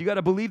he's good. You got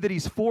to believe that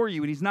he's for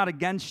you and he's not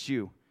against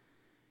you.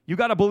 You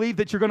got to believe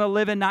that you're going to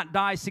live and not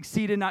die,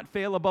 succeed and not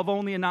fail, above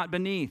only and not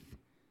beneath.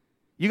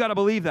 You got to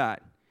believe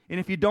that. And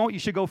if you don't, you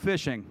should go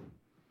fishing.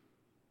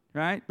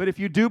 Right? But if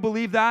you do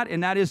believe that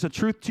and that is the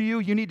truth to you,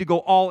 you need to go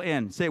all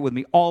in. Say it with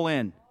me, all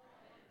in.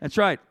 That's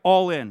right,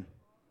 all in.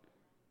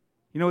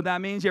 You know what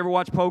that means? You ever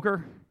watch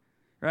poker?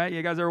 Right?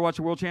 You guys ever watch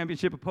a world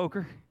championship of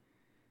poker?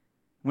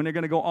 When they're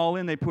going to go all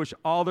in, they push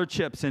all their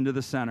chips into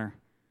the center.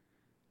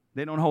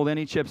 They don't hold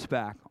any chips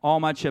back. All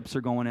my chips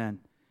are going in.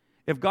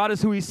 If God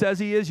is who he says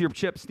he is, your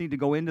chips need to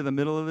go into the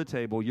middle of the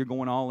table. You're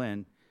going all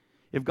in.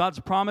 If God's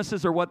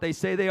promises are what they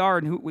say they are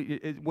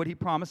and what he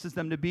promises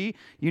them to be,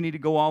 you need to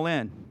go all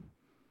in.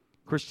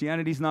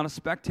 Christianity is not a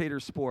spectator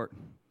sport.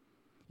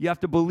 You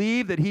have to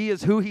believe that he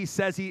is who he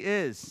says he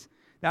is.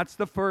 That's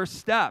the first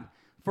step.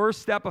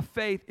 First step of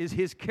faith is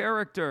his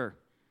character.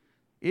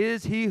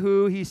 Is he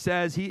who he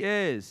says he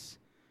is?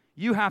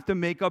 You have to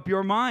make up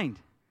your mind.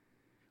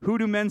 Who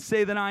do men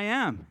say that I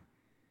am?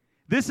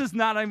 This is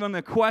not even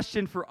a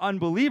question for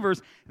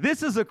unbelievers.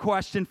 This is a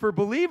question for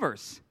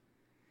believers.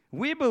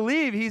 We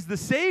believe he's the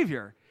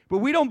Savior, but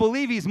we don't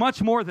believe he's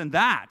much more than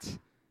that.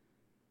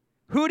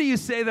 Who do you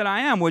say that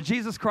I am? Well,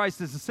 Jesus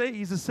Christ is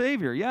he's a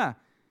Savior. Yeah,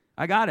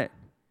 I got it.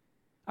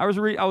 I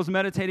was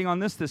meditating on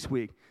this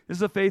week. This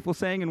is a faithful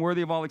saying and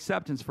worthy of all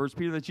acceptance. 1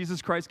 Peter, that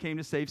Jesus Christ came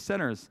to save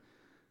sinners.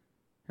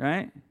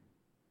 Right?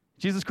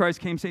 Jesus Christ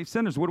came to save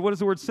sinners. What does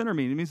the word sinner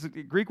mean? It means the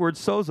Greek word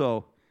sozo.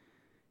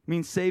 It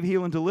means save,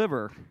 heal, and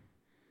deliver.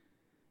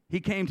 He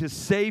came to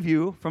save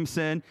you from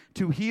sin,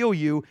 to heal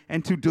you,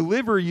 and to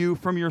deliver you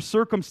from your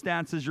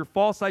circumstances, your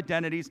false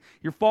identities,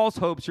 your false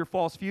hopes, your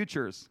false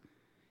futures.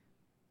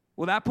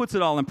 Well, that puts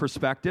it all in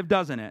perspective,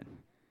 doesn't it?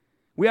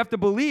 We have to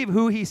believe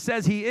who he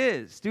says he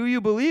is. Do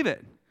you believe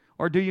it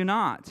or do you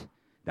not?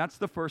 That's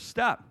the first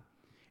step.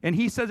 And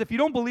he says, if you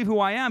don't believe who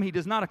I am, he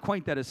does not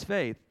acquaint that as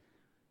faith.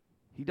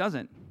 He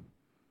doesn't.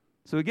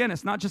 So again,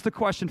 it's not just a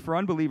question for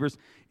unbelievers.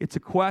 It's a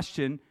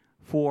question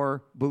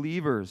for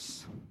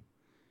believers.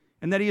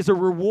 And that he is a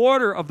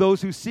rewarder of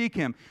those who seek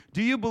him.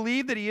 Do you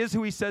believe that he is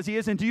who he says he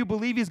is? And do you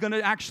believe he's going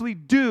to actually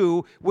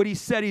do what he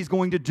said he's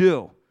going to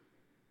do?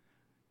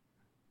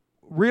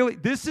 Really,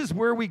 this is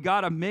where we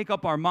got to make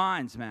up our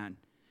minds, man.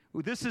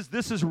 This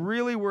is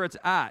really where it's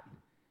at.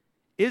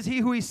 Is he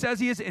who he says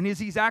he is? And is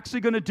he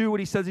actually going to do what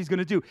he says he's going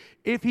to do?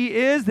 If he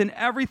is, then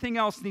everything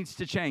else needs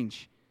to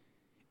change.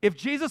 If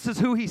Jesus is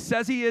who he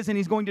says he is and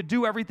he's going to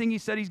do everything he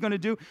said he's going to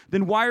do,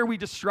 then why are we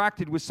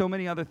distracted with so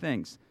many other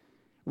things?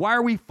 Why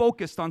are we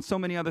focused on so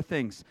many other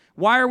things?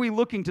 Why are we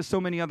looking to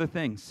so many other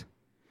things?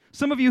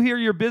 Some of you here,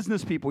 you're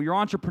business people, you're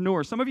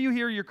entrepreneurs. Some of you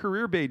here, you're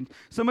career babies.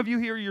 Some of you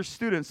here, you're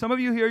students. Some of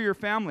you here, you're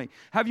family.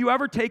 Have you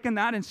ever taken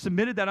that and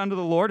submitted that unto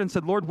the Lord and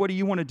said, Lord, what do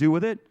you want to do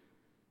with it?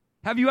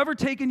 Have you ever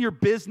taken your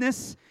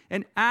business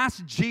and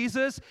asked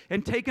Jesus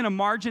and taken a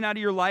margin out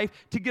of your life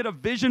to get a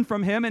vision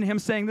from him and him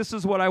saying, this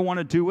is what I want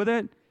to do with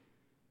it?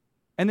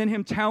 And then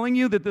him telling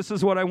you that this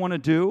is what I want to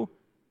do?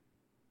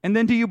 And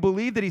then do you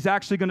believe that he's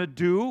actually going to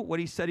do what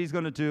he said he's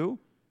going to do?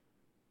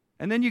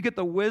 And then you get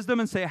the wisdom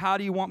and say, how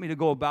do you want me to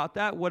go about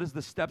that? What is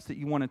the steps that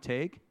you want to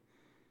take?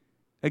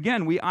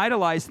 Again, we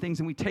idolize things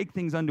and we take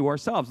things unto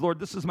ourselves. Lord,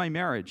 this is my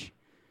marriage.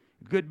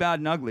 Good, bad,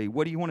 and ugly.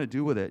 What do you want to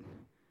do with it?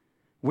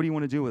 What do you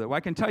want to do with it? Well,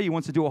 I can tell you he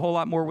wants to do a whole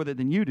lot more with it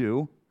than you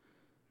do.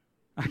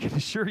 I can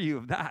assure you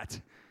of that.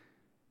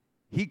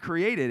 He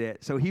created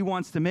it, so he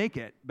wants to make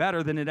it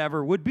better than it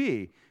ever would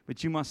be.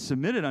 But you must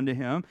submit it unto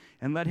him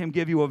and let him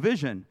give you a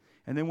vision.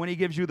 And then when he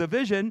gives you the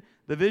vision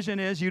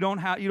is you don't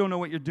know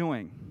what you're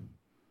doing.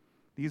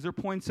 These are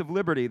points of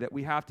liberty that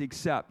we have to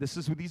accept.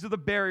 These are the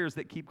barriers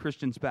that keep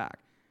Christians back.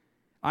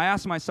 I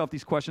ask myself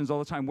these questions all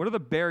the time. What are the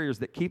barriers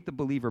that keep the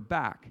believer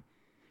back?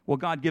 Well,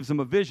 God gives them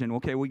a vision.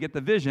 Okay, we get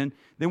the vision.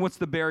 Then what's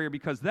the barrier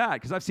because of that?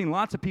 Because I've seen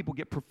lots of people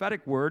get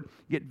prophetic word,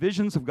 get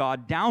visions of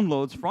God,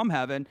 downloads from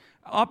heaven,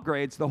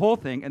 upgrades, the whole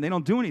thing, and they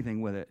don't do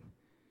anything with it.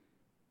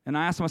 And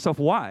I ask myself,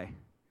 why?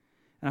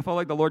 And I felt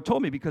like the Lord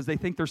told me because they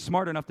think they're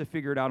smart enough to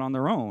figure it out on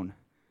their own.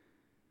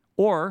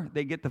 Or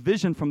they get the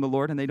vision from the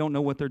Lord and they don't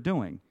know what they're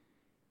doing.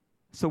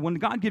 So when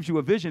God gives you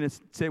a vision,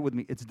 say it with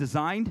me, it's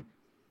designed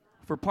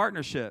for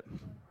partnership.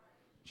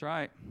 That's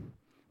right.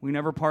 We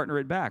never partner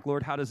it back.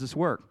 Lord, how does this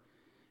work?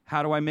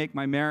 How do I make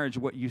my marriage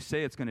what you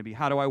say it's going to be?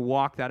 How do I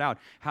walk that out?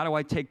 How do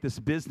I take this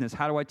business?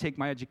 How do I take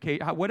my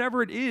education?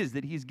 Whatever it is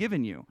that he's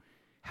given you,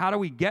 how do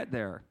we get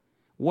there?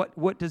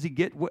 What does he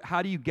get?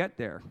 How do you get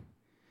there?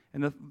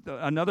 And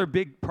another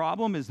big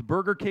problem is the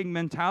Burger King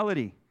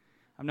mentality.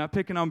 I'm not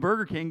picking on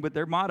Burger King, but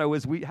their motto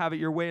is we have it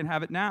your way and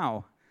have it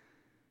now.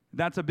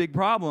 That's a big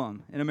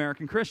problem in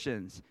American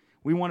Christians.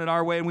 We want it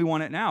our way and we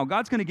want it now.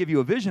 God's going to give you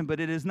a vision,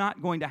 but it is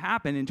not going to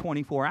happen in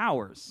 24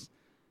 hours.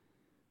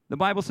 The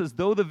Bible says,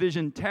 though the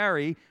vision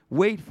tarry,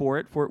 wait for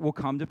it will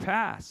come to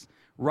pass.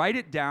 Write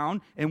it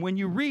down, and when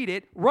you read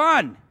it,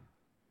 run.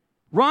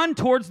 Run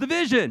towards the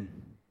vision.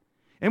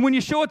 And when you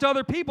show it to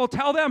other people,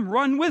 tell them,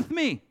 run with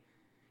me.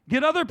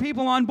 Get other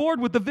people on board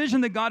with the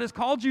vision that God has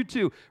called you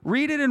to.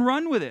 Read it and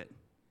run with it.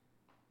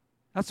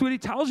 That's what he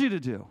tells you to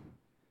do.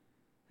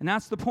 And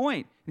that's the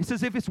point. He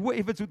says, if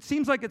it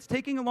seems like it's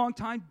taking a long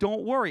time,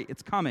 don't worry.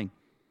 It's coming.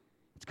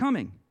 It's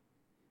coming.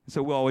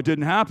 So, well, it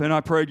didn't happen.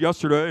 I prayed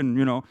yesterday,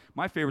 and,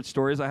 my favorite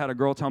story is I had a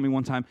girl tell me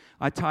one time,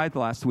 I tithed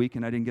last week,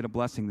 and I didn't get a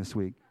blessing this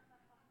week.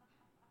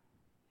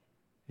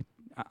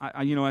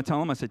 I tell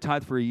them, I said,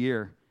 tithe for a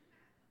year.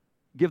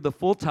 Give the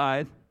full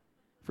tithe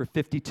for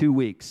 52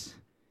 weeks.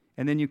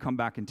 And then you come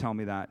back and tell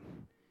me that,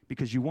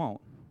 because you won't.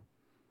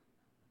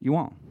 You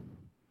won't.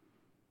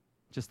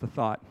 Just the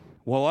thought.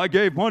 Well, I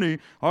gave money.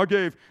 I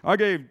gave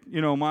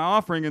my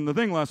offering and the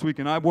thing last week,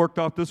 and I worked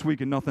out this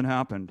week, and nothing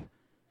happened.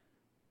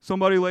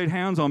 Somebody laid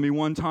hands on me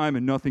one time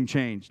and nothing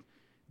changed.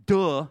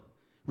 Duh.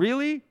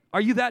 Really?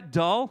 Are you that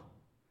dull?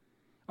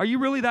 Are you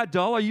really that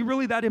dull? Are you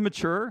really that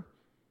immature?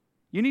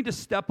 You need to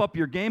step up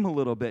your game a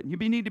little bit. You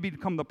need to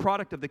become the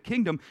product of the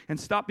kingdom and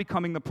stop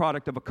becoming the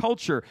product of a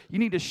culture. You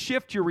need to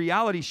shift your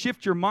reality,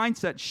 shift your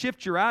mindset,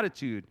 shift your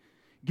attitude.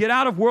 Get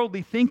out of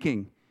worldly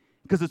thinking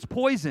because it's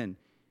poison.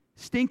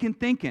 Stinking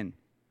thinking.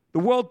 The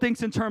world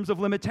thinks in terms of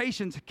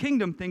limitations. The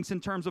kingdom thinks in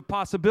terms of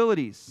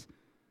possibilities.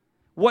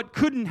 What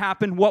couldn't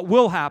happen, what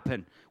will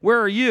happen. Where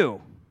are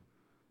you?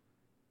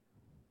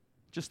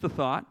 Just a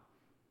thought.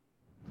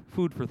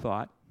 Food for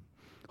thought.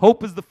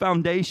 Hope is the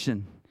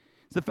foundation.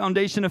 It's the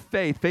foundation of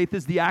faith. Faith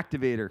is the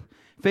activator.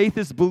 Faith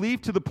is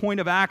belief to the point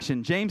of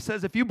action. James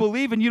says if you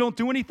believe and you don't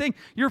do anything,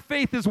 your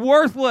faith is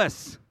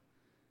worthless.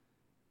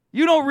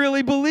 You don't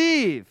really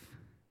believe.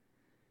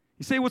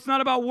 You say, well, it's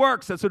not about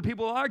works. That's what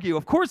people argue.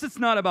 Of course it's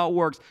not about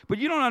works, but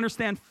you don't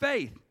understand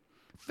faith.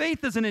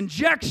 Faith is an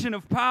injection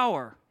of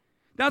power.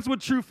 That's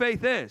what true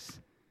faith is.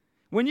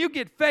 When you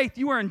get faith,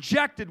 you are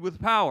injected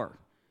with power,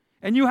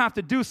 and you have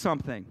to do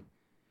something.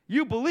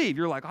 You believe.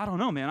 You're like, I don't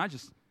know, man. I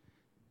just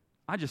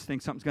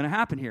think something's going to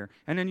happen here.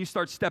 And then you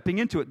start stepping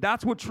into it.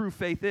 That's what true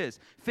faith is.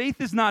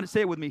 Faith is not,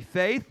 say it with me,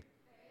 faith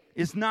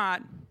is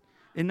not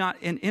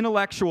an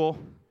intellectual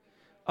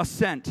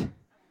assent.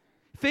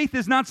 Faith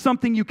is not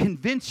something you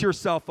convince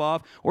yourself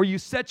of or you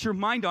set your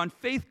mind on.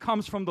 Faith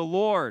comes from the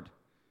Lord.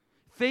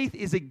 Faith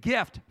is a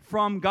gift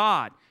from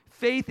God.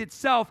 Faith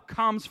itself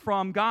comes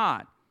from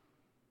God.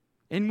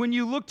 And when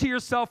you look to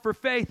yourself for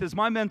faith, as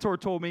my mentor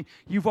told me,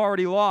 you've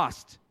already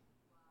lost.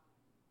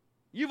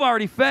 You've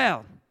already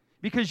failed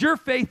because your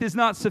faith is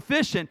not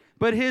sufficient,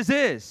 but His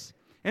is.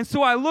 And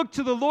so I look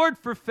to the Lord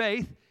for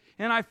faith,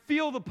 and I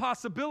feel the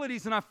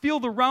possibilities, and I feel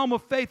the realm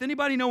of faith.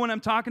 Anybody know what I'm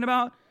talking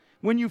about?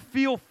 When you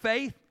feel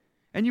faith,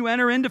 and you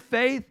enter into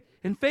faith,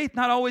 and faith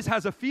not always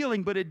has a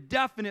feeling, but it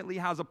definitely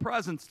has a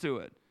presence to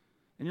it.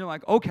 And you're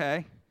like,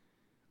 okay.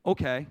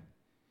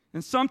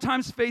 And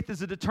sometimes faith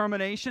is a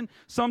determination.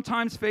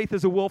 Sometimes faith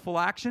is a willful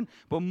action.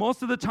 But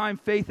most of the time,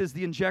 faith is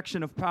the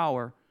injection of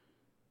power.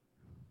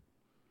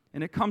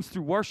 And it comes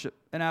through worship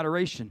and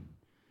adoration.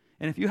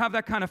 And if you have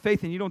that kind of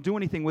faith and you don't do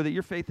anything with it,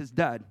 your faith is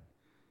dead.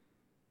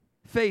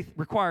 Faith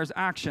requires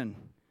action.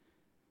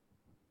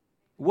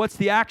 What's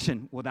the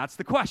action? Well, that's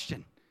the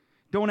question.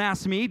 Don't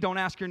ask me. Don't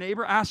ask your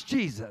neighbor. Ask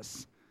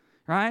Jesus,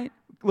 right?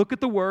 Look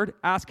at the Word.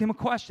 Ask Him a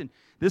question.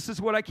 This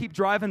is what I keep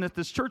driving at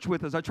this church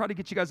with as I try to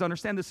get you guys to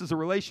understand this is a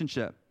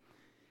relationship.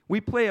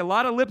 We play a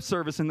lot of lip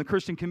service in the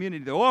Christian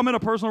community. Oh, I'm in a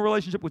personal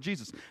relationship with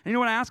Jesus. And you know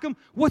what I ask them?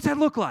 What's that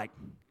look like?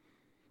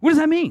 What does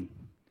that mean?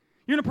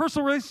 You're in a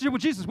personal relationship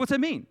with Jesus. What's that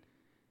mean?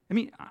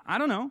 I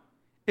don't know.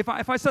 If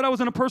I said I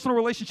was in a personal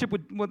relationship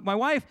with my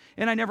wife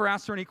and I never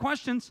asked her any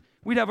questions,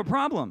 we'd have a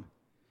problem.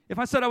 If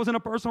I said I was in a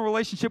personal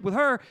relationship with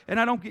her and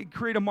I don't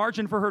create a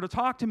margin for her to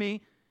talk to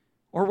me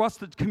or us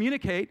to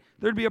communicate,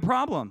 there'd be a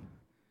problem.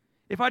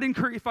 If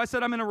I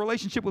said I'm in a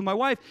relationship with my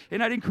wife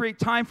and I didn't create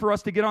time for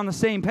us to get on the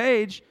same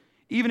page,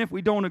 even if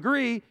we don't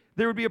agree,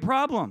 there would be a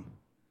problem.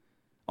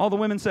 All the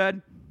women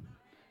said,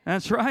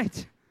 that's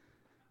right.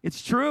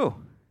 It's true.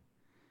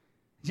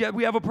 Yet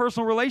we have a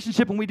personal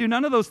relationship and we do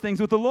none of those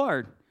things with the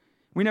Lord.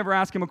 We never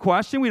ask Him a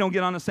question. We don't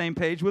get on the same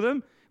page with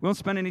Him. We don't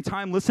spend any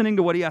time listening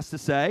to what He has to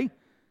say.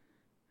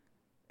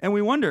 And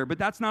we wonder, but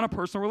that's not a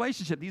personal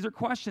relationship. These are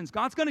questions.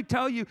 God's going to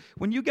tell you,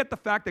 when you get the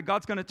fact that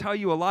God's going to tell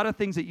you a lot of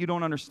things that you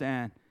don't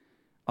understand.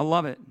 I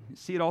love it. You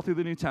see it all through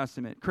the New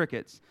Testament.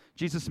 Crickets.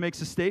 Jesus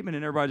makes a statement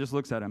and everybody just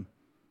looks at Him.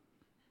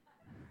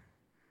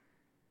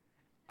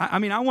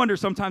 I wonder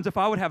sometimes if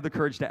I would have the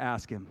courage to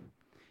ask Him.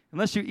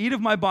 Unless you eat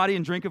of my body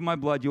and drink of my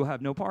blood, you'll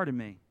have no part in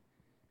me.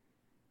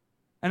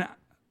 And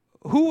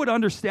who would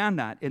understand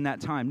that in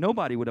that time?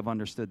 Nobody would have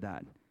understood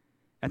that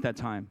at that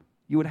time.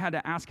 You would have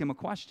had to ask Him a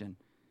question.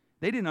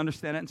 They didn't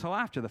understand it until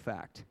after the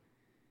fact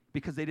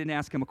because they didn't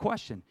ask Him a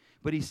question.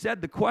 But He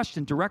said the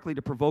question directly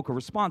to provoke a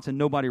response, and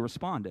nobody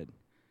responded.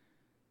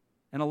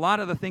 And a lot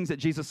of the things that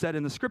Jesus said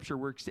in the Scripture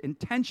were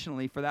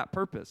intentionally for that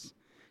purpose,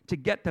 to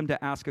get them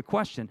to ask a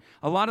question.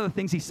 A lot of the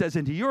things He says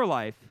into your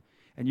life,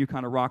 and you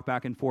kind of rock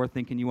back and forth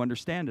thinking you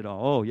understand it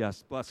all. Oh,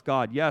 yes, bless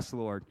God. Yes,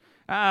 Lord.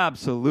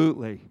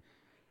 Absolutely.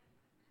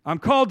 I'm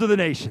called to the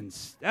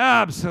nations.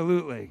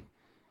 Absolutely.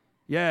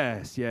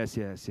 Yes.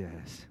 And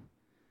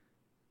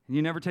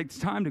you never take the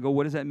time to go,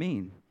 what does that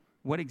mean?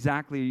 What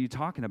exactly are you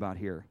talking about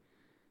here?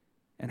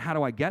 And how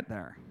do I get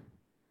there?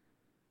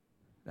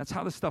 That's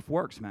how this stuff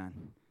works, man.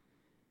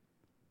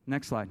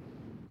 Next slide.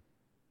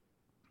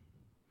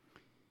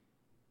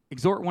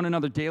 Exhort one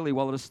another daily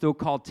while it is still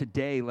called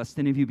today, lest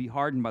any of you be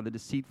hardened by the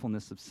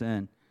deceitfulness of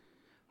sin.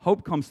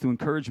 Hope comes through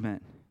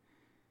encouragement.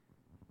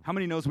 How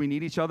many knows we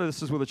need each other?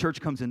 This is where the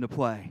church comes into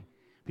play.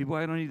 People,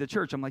 I don't need the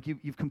church. I'm like,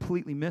 you've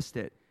completely missed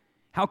it.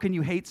 How can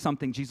you hate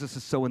something Jesus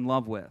is so in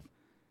love with?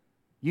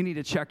 You need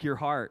to check your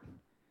heart.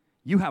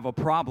 You have a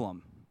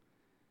problem.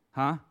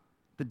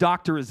 The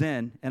doctor is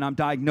in, and I'm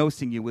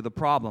diagnosing you with a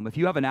problem. If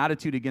you have an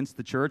attitude against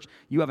the church,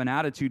 you have an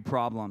attitude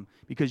problem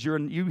because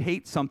you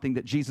hate something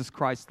that Jesus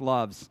Christ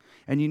loves.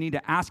 And you need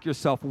to ask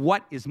yourself,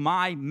 what is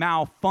my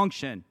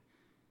malfunction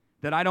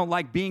that I don't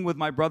like being with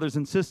my brothers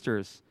and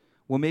sisters?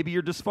 Well, maybe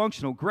you're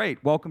dysfunctional.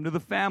 Great. Welcome to the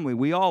family.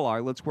 We all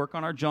are. Let's work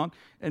on our junk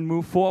and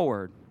move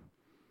forward.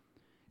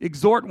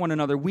 Exhort one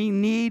another. We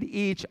need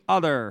each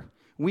other.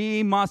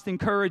 We must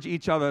encourage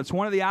each other. It's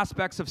one of the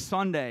aspects of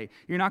Sunday.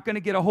 You're not going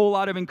to get a whole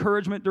lot of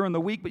encouragement during the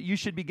week, but you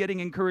should be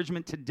getting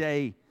encouragement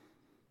today.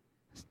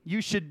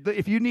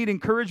 If you need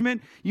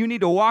encouragement, you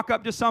need to walk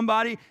up to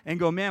somebody and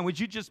go, man, would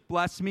you just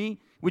bless me?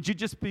 Would you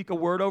just speak a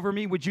word over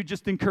me? Would you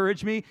just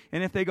encourage me?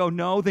 And if they go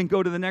no, then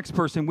go to the next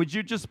person. Would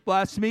you just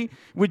bless me?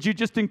 Would you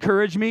just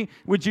encourage me?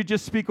 Would you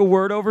just speak a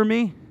word over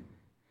me?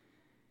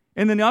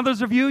 And then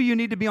others of you, you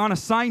need to be on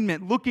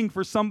assignment looking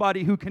for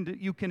somebody who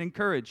you can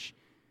encourage.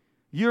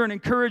 You're an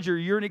encourager.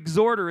 You're an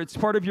exhorter. It's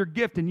part of your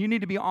gift, and you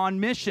need to be on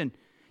mission.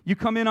 You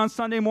come in on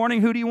Sunday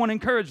morning, who do you want to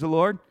encourage? The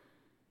Lord.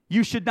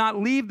 You should not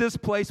leave this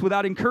place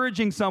without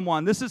encouraging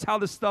someone. This is how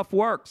this stuff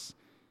works.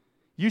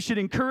 You should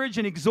encourage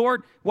and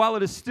exhort while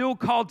it is still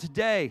called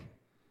today.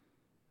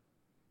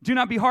 Do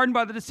not be hardened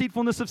by the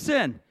deceitfulness of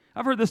sin.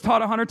 I've heard this taught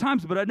 100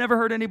 times, but I've never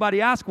heard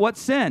anybody ask, what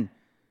sin?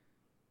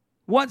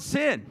 What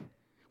sin?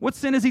 What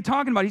sin is he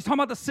talking about? He's talking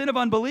about the sin of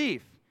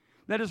unbelief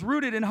that is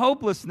rooted in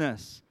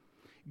hopelessness.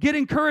 Get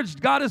encouraged.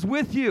 God is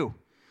with you.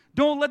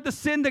 Don't let the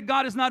sin that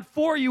God is not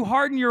for you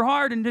harden your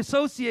heart and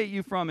dissociate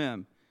you from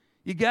him.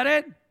 You get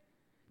it?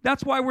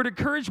 That's why we're to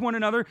encourage one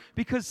another,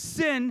 because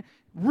sin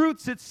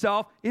roots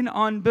itself in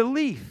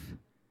unbelief.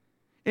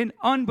 In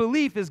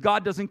unbelief is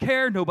God doesn't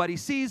care, nobody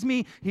sees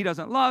me, he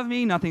doesn't love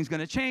me, nothing's going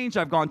to change,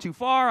 I've gone too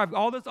far,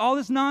 all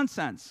this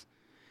nonsense.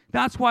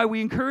 That's why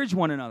we encourage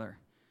one another.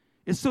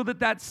 It's so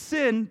that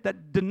sin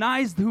that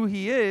denies who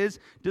he is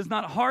does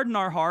not harden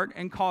our heart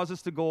and cause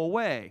us to go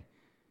away.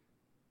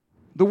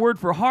 The word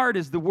for hard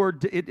is the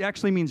word, it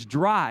actually means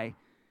dry.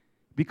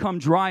 Become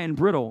dry and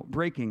brittle,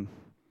 breaking.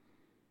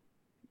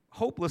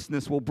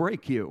 Hopelessness will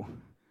break you.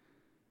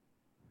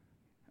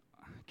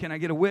 Can I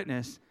get a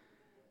witness?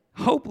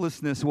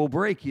 Hopelessness will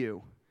break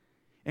you.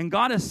 And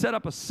God has set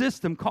up a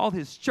system called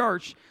his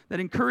church that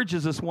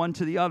encourages us one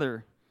to the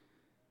other.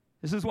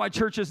 This is why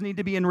churches need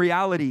to be in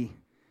reality,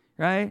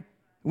 right?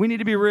 We need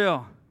to be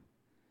real.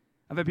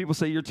 I've had people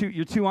say, you're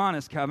too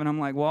honest, Kevin. I'm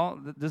like, well,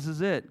 this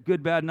is it.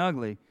 Good, bad, and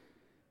ugly.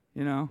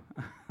 You know,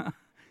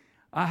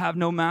 I have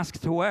no mask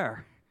to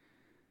wear.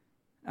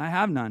 I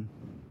have none.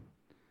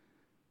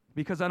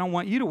 Because I don't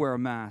want you to wear a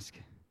mask.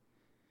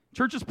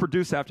 Churches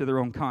produce after their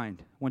own kind.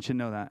 I want you to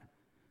know that.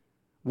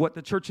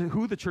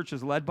 Who the church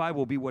is led by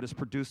will be what is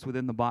produced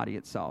within the body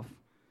itself.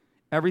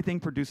 Everything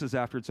produces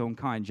after its own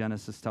kind,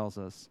 Genesis tells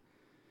us.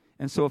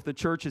 And so if the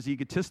church is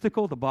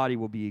egotistical, the body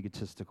will be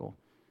egotistical.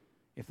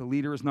 If the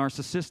leader is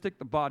narcissistic,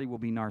 the body will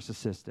be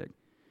narcissistic.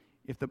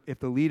 If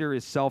the leader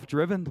is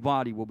self-driven, the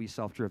body will be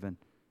self-driven.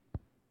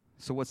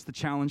 So what's the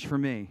challenge for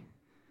me?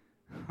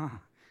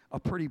 A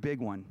pretty big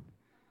one.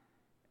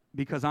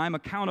 Because I'm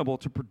accountable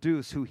to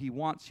produce who he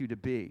wants you to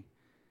be.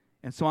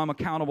 And so I'm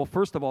accountable,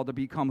 first of all, to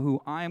become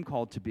who I am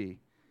called to be.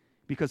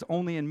 Because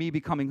only in me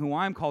becoming who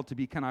I'm called to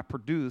be can I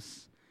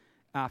produce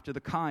after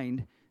the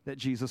kind that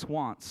Jesus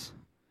wants,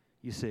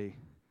 you see.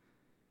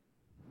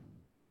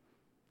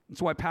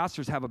 That's why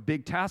pastors have a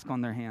big task on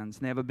their hands.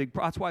 And they have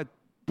that's why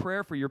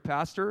prayer for your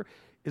pastor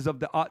is of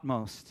the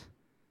utmost.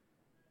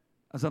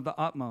 Is of the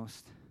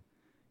utmost.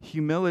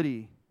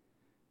 Humility,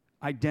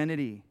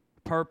 identity,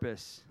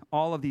 purpose,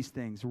 all of these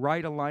things,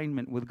 right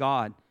alignment with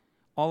God,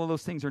 all of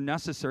those things are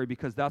necessary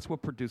because that's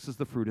what produces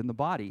the fruit in the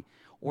body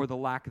or the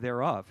lack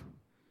thereof.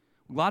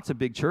 Lots of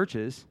big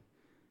churches,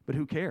 but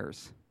who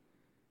cares?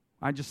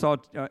 I just saw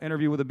an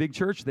interview with a big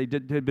church. They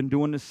had been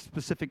doing this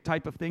specific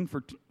type of thing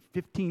for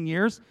 15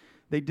 years.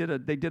 They did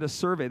a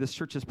survey. This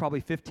church has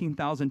probably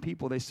 15,000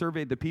 people. They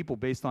surveyed the people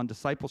based on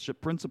discipleship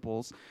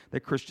principles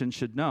that Christians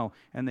should know,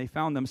 and they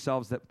found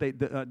themselves that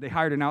they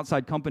hired an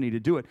outside company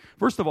to do it.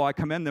 First of all, I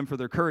commend them for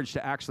their courage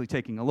to actually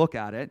taking a look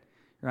at it,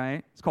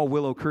 right? It's called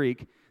Willow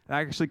Creek. I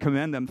actually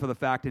commend them for the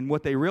fact, and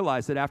what they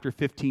realized that after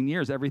 15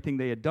 years, everything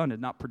they had done had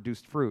not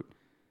produced fruit.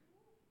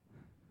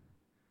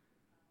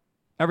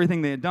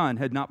 Everything they had done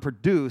had not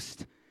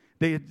produced.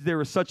 There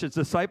was such a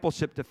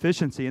discipleship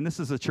deficiency, and this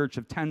is a church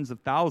of tens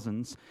of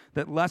thousands,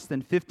 that less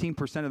than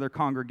 15% of their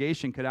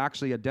congregation could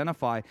actually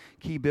identify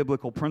key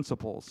biblical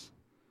principles.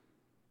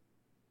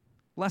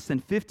 Less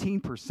than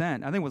 15%. I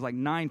think it was like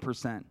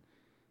 9%.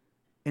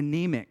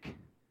 Anemic.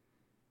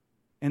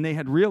 And they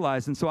had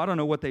realized, and so I don't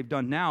know what they've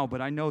done now,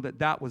 but I know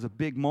that was a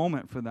big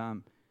moment for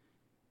them,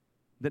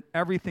 that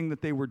everything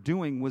that they were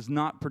doing was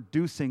not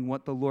producing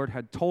what the Lord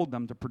had told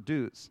them to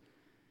produce.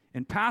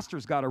 And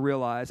pastors got to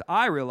realize,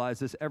 I realize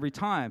this every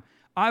time,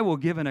 I will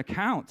give an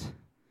account.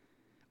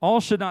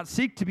 All should not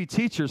seek to be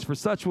teachers, for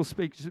such will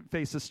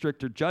face a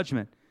stricter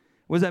judgment.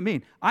 What does that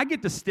mean? I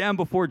get to stand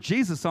before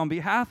Jesus on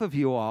behalf of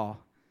you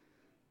all.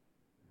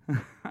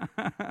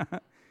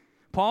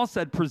 Paul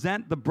said,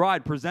 present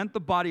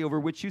the body over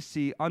which you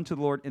see unto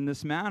the Lord in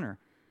this manner.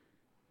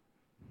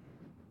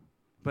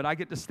 But I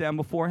get to stand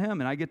before him,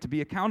 and I get to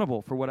be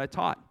accountable for what I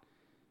taught.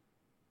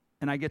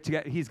 And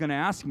he's going to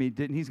ask me,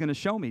 he's going to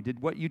show me, did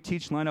what you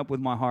teach line up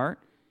with my heart?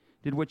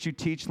 Did what you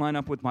teach line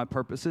up with my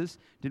purposes?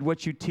 Did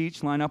what you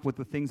teach line up with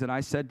the things that I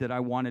said that I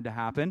wanted to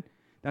happen?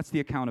 That's the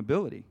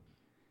accountability.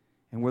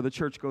 And where the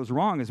church goes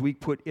wrong is we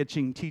put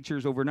itching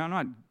teachers over. Now, I'm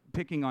not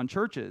picking on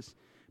churches,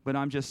 but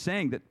I'm just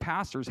saying that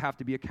pastors have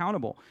to be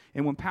accountable.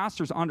 And when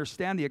pastors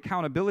understand the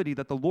accountability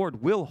that the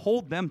Lord will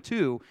hold them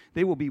to,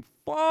 they will be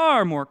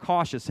far more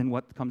cautious in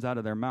what comes out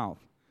of their mouth.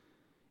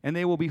 And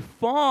they will be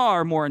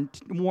far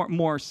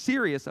more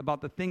serious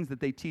about the things that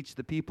they teach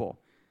the people.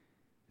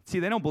 See,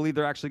 they don't believe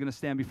they're actually going to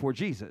stand before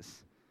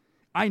Jesus.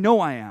 I know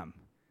I am,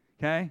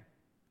 okay?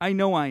 I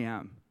know I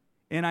am.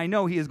 And I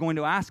know he is going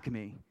to ask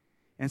me.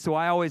 And so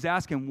I always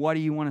ask him, what do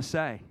you want to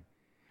say?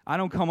 I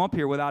don't come up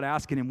here without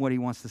asking him what he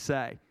wants to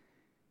say.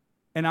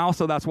 And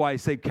also, that's why I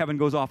say Kevin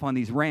goes off on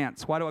these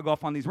rants. Why do I go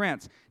off on these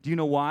rants? Do you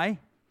know why?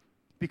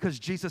 Because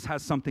Jesus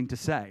has something to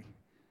say.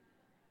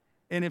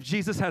 And if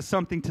Jesus has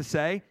something to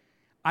say,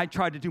 I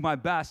try to do my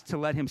best to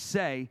let him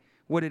say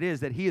what it is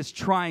that he is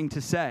trying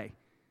to say.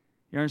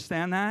 You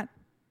understand that?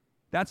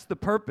 That's the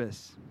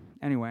purpose.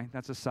 Anyway,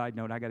 that's a side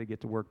note. I got to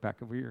get to work back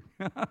over here.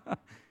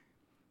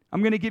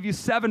 I'm going to give you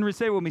say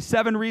it with me,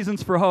 7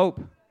 reasons for hope.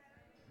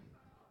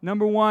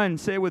 Number 1,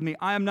 say it with me,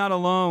 I am not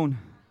alone.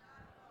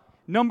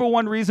 Number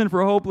 1 reason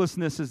for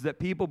hopelessness is that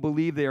people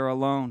believe they are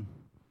alone.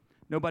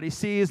 Nobody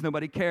sees,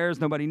 nobody cares,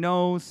 nobody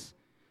knows.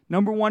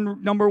 Number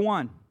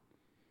one.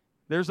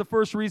 There's the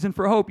first reason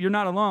for hope. You're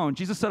not alone.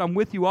 Jesus said, I'm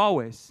with you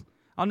always.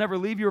 I'll never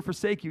leave you or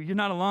forsake you. You're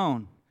not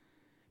alone.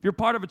 If you're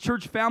part of a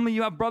church family,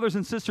 you have brothers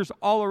and sisters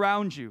all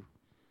around you.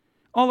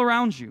 All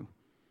around you.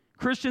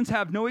 Christians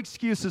have no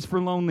excuses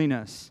for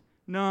loneliness.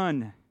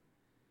 None.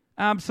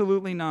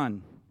 Absolutely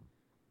none.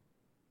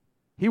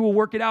 He will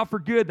work it out for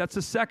good. That's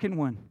the second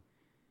one.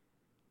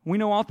 We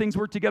know all things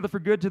work together for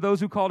good to those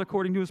who called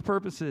according to his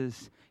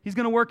purposes. He's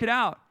going to work it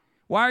out.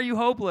 Why are you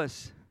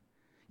hopeless?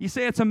 You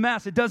say it's a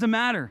mess. It doesn't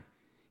matter.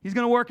 He's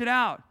going to work it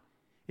out.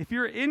 If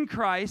you're in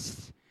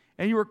Christ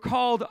and you are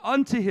called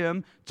unto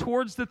him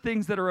towards the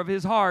things that are of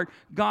his heart,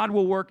 God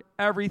will work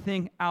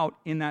everything out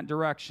in that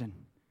direction.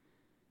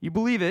 You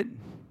believe it?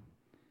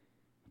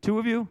 2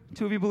 of you?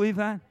 2 of you believe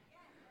that?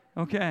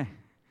 Okay.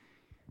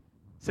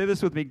 Say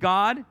this with me.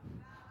 God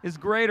is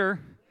greater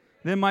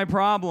than my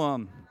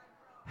problem.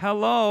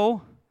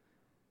 Hello.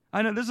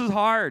 I know this is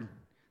hard.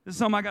 This is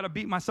something I got to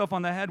beat myself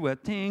on the head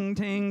with. Ting,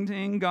 ting,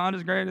 ting. God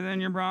is greater than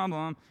your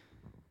problem.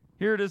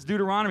 Here it is,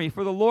 Deuteronomy.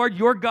 For the Lord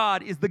your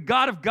God is the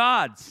God of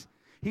gods.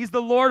 He's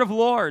the Lord of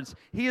lords.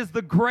 He is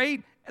the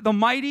great, the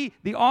mighty,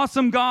 the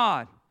awesome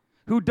God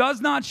who does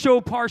not show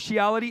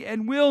partiality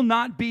and will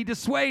not be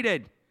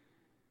dissuaded.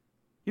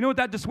 You know what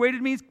that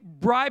dissuaded means?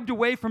 Bribed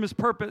away from his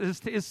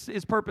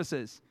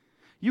purposes.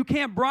 You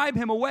can't bribe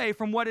him away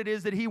from what it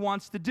is that he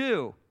wants to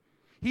do.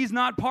 He's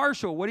not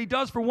partial. What he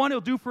does for one, he'll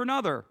do for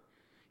another.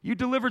 You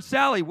delivered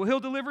Sally, well,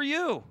 he'll deliver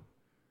you.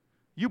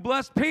 You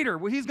blessed Peter,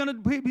 well, he's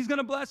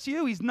gonna bless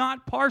you. He's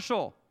not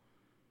partial.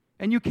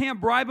 And you can't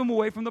bribe him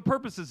away from the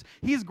purposes.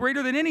 He's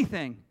greater than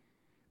anything.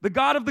 The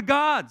God of the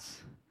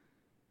gods.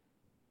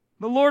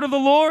 The Lord of the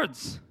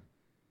lords.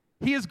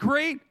 He is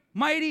great,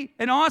 mighty,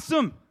 and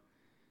awesome.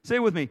 Say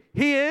it with me.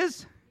 He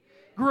is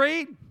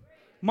great,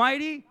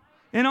 mighty,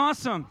 and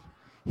awesome.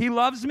 He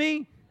loves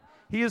me.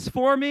 He is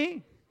for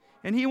me.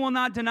 And he will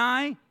not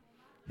deny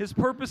his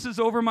purposes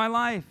over my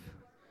life.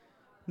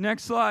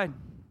 Next slide.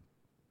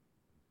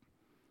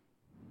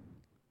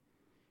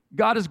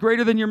 God is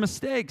greater than your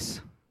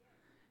mistakes.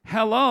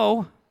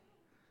 Hello.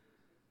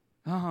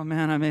 Oh,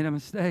 man, I made a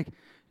mistake.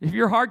 If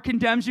your heart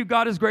condemns you,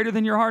 God is greater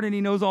than your heart, and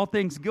he knows all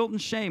things. Guilt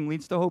and shame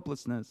leads to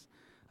hopelessness.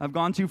 I've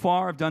gone too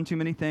far. I've done too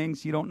many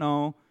things. You don't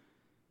know.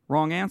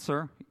 Wrong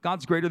answer.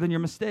 God's greater than your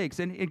mistakes.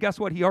 And guess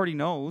what? He already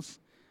knows.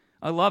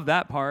 I love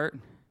that part.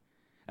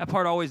 That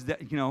part always,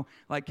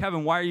 like,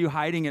 Kevin, why are you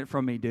hiding it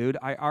from me, dude?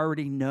 I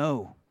already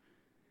know.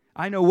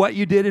 I know what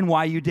you did and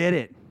why you did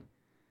it.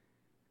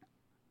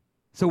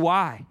 So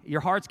why? Your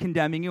heart's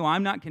condemning you.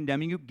 I'm not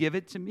condemning you. Give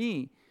it to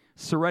me.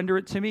 Surrender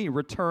it to me.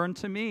 Return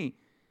to me.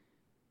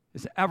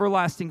 It's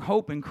everlasting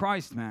hope in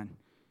Christ, man.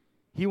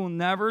 He will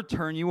never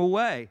turn you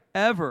away,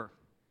 ever.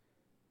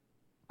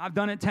 I've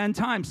done it 10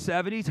 times,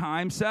 70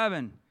 times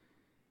 7.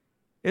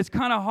 It's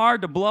kind of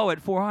hard to blow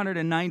it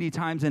 490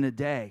 times in a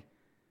day,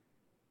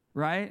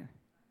 right?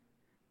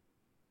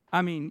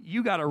 I mean,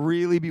 you got to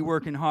really be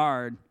working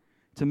hard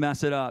to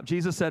mess it up.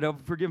 Jesus said, oh,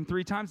 forgive him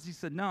 3 times. He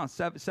said, no.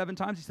 7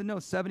 times? He said, no,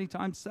 70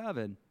 times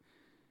 7.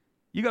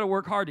 You got to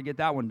work hard to get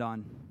that one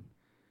done.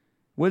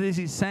 What is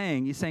he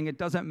saying? He's saying, it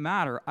doesn't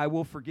matter. I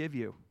will forgive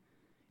you.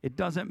 It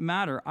doesn't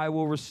matter. I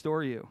will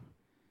restore you.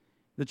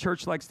 The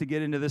church likes to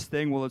get into this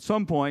thing, well, at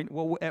some point.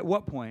 Well, at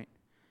what point?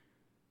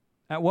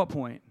 At what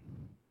point?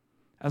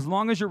 As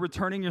long as you're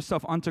returning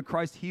yourself unto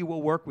Christ, he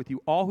will work with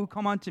you. All who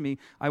come unto me,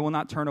 I will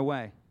not turn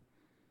away.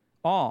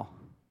 All.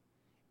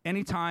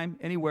 Anytime,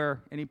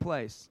 anywhere, any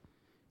place.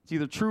 It's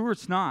either true or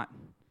it's not.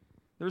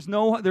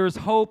 There is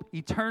hope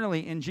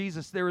eternally in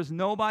Jesus. There is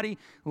nobody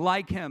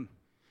like him.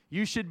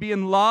 You should be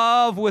in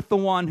love with the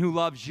one who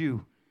loves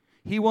you.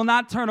 He will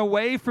not turn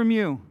away from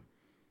you.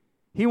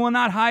 He will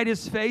not hide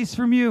his face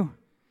from you.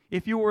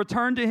 If you will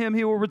return to him,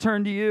 he will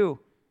return to you.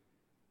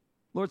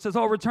 Lord says,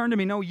 oh, return to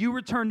me. No, you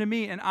return to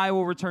me, and I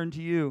will return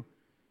to you.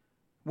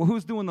 Well,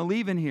 who's doing the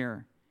leaving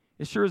here?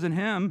 It sure isn't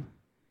him.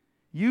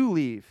 You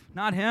leave,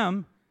 not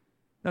him.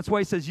 That's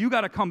why he says, you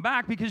got to come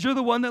back because you're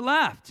the one that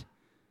left.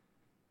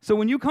 So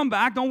when you come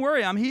back, don't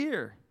worry, I'm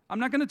here. I'm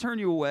not going to turn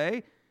you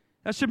away.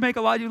 That should make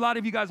a lot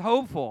of you guys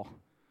hopeful.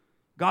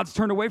 God's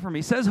turned away from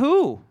me. Says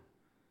who?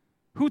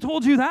 Who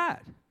told you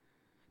that?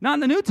 Not in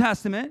the New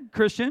Testament,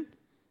 Christian.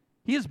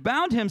 He has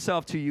bound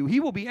himself to you. He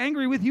will be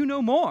angry with you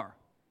no more.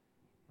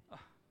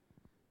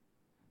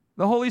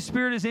 The Holy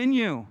Spirit is in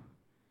you.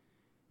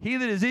 He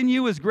that is in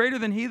you is greater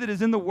than he that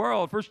is in the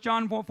world. 1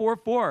 John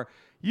 4:4.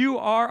 You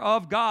are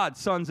of God,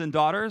 sons and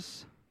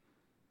daughters.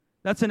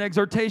 That's an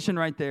exhortation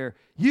right there.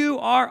 You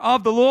are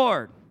of the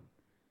Lord.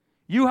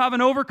 You have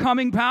an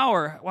overcoming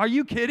power. Are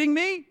you kidding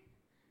me?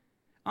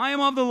 I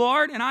am of the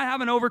Lord, and I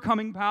have an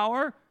overcoming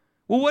power.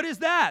 Well, what is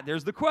that?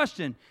 There's the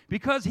question.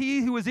 Because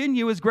he who is in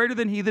you is greater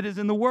than he that is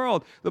in the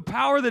world. The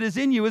power that is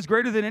in you is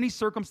greater than any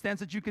circumstance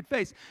that you could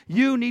face.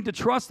 You need to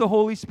trust the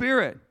Holy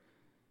Spirit.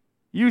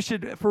 You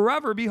should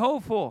forever be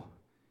hopeful.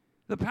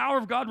 The power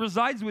of God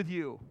resides with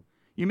you.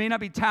 You may not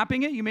be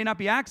tapping it, you may not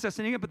be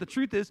accessing it, but the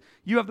truth is,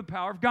 you have the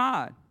power of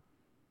God.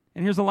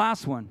 And here's the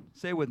last one.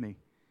 Say it with me.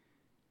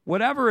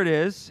 Whatever it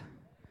is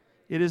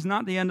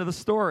not the end of the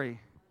story.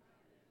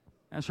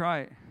 That's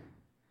right.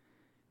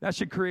 That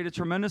should create a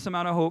tremendous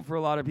amount of hope for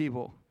a lot of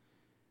people.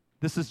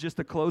 This is just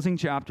a closing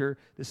chapter.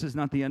 This is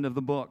not the end of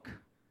the book.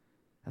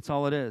 That's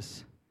all it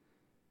is.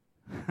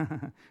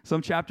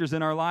 Some chapters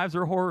in our lives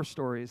are horror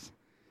stories.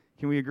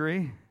 Can we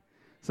agree?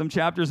 Some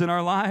chapters in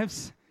our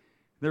lives,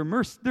 they're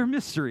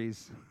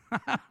mysteries.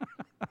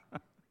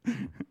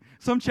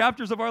 Some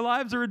chapters of our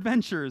lives are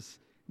adventures,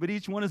 but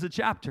each one is a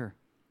chapter.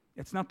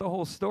 It's not the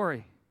whole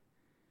story.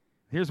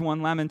 Here's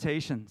one,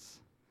 Lamentations.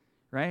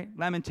 Right?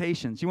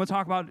 Lamentations. You want to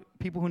talk about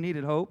people who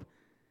needed hope?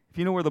 If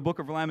you know where the book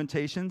of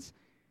Lamentations,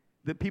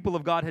 the people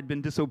of God had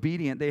been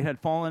disobedient. They had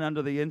fallen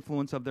under the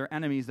influence of their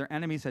enemies. Their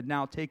enemies had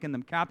now taken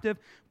them captive,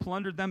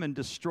 plundered them, and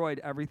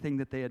destroyed everything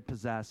that they had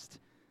possessed.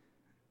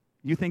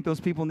 You think those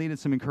people needed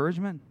some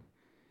encouragement?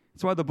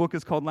 That's why the book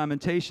is called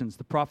Lamentations.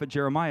 The prophet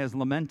Jeremiah is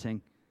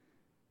lamenting.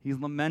 He's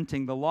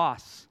lamenting the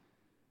loss.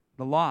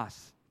 The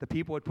loss. The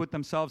people had put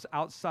themselves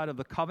outside of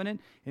the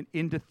covenant and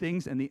into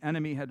things, and the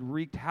enemy had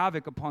wreaked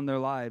havoc upon their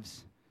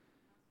lives.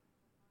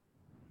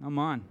 Come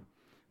on.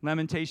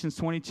 Lamentations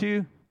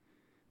 22.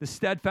 The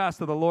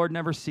steadfast of the Lord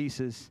never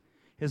ceases.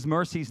 His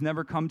mercies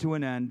never come to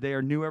an end. They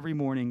are new every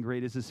morning.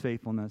 Great is his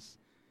faithfulness.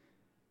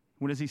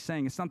 What is he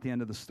saying? It's not the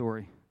end of the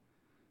story.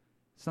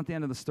 It's not the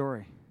end of the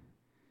story.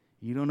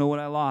 You don't know what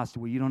I lost.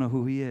 Well, you don't know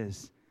who he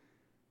is.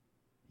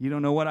 You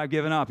don't know what I've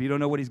given up. You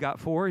don't know what he's got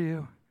for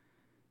you.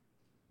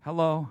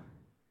 Hello.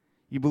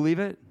 You believe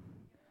it?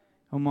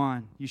 Come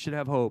on. You should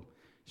have hope.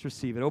 Just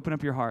receive it. Open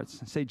up your hearts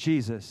and say,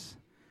 Jesus,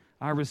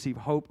 I receive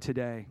hope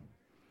today.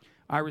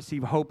 I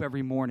receive hope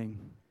every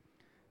morning.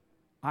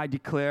 I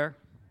declare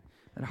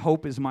that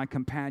hope is my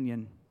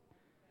companion.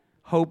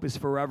 Hope is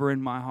forever in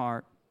my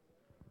heart.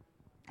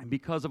 And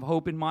because of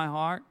hope in my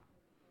heart,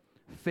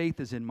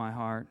 faith is in my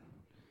heart.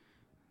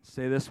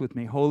 Say this with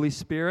me. Holy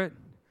Spirit,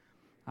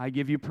 I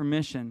give you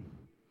permission.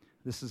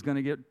 This is going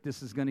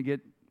to get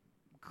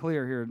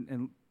clear here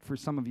and for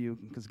some of you,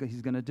 because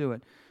he's going to do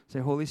it. Say,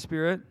 Holy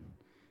Spirit,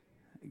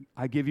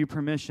 I give you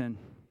permission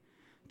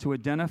to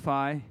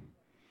identify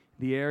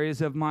the areas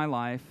of my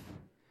life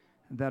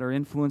that are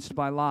influenced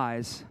by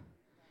lies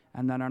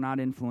and that are not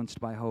influenced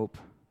by hope.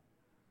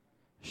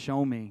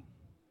 Show me.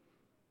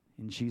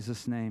 In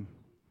Jesus' name,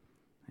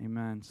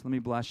 amen. So let me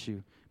bless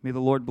you. May the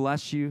Lord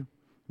bless you.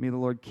 May the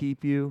Lord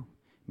keep you.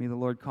 May the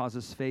Lord cause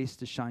his face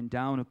to shine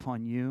down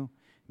upon you.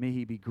 May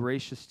he be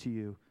gracious to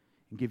you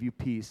and give you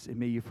peace, and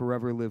may you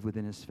forever live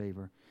within his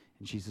favor.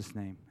 In Jesus'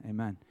 name,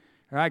 amen.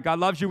 All right, God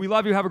loves you. We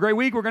love you. Have a great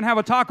week. We're going to have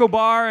a taco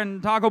bar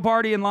and taco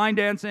party and line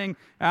dancing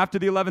after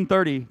the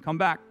 11:30. Come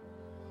back.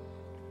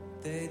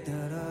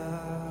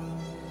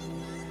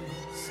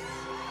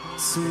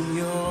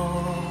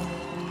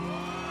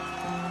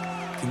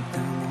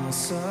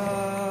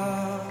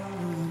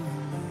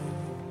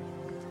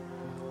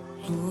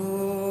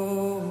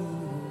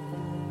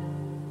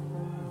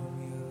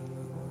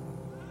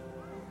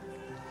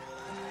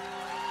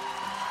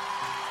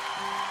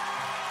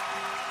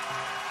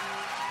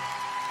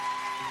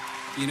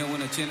 You know,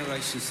 when a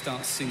generation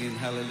starts singing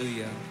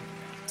hallelujah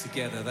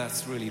together,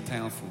 that's really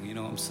powerful. You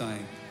know what I'm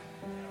saying?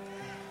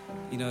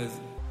 You know,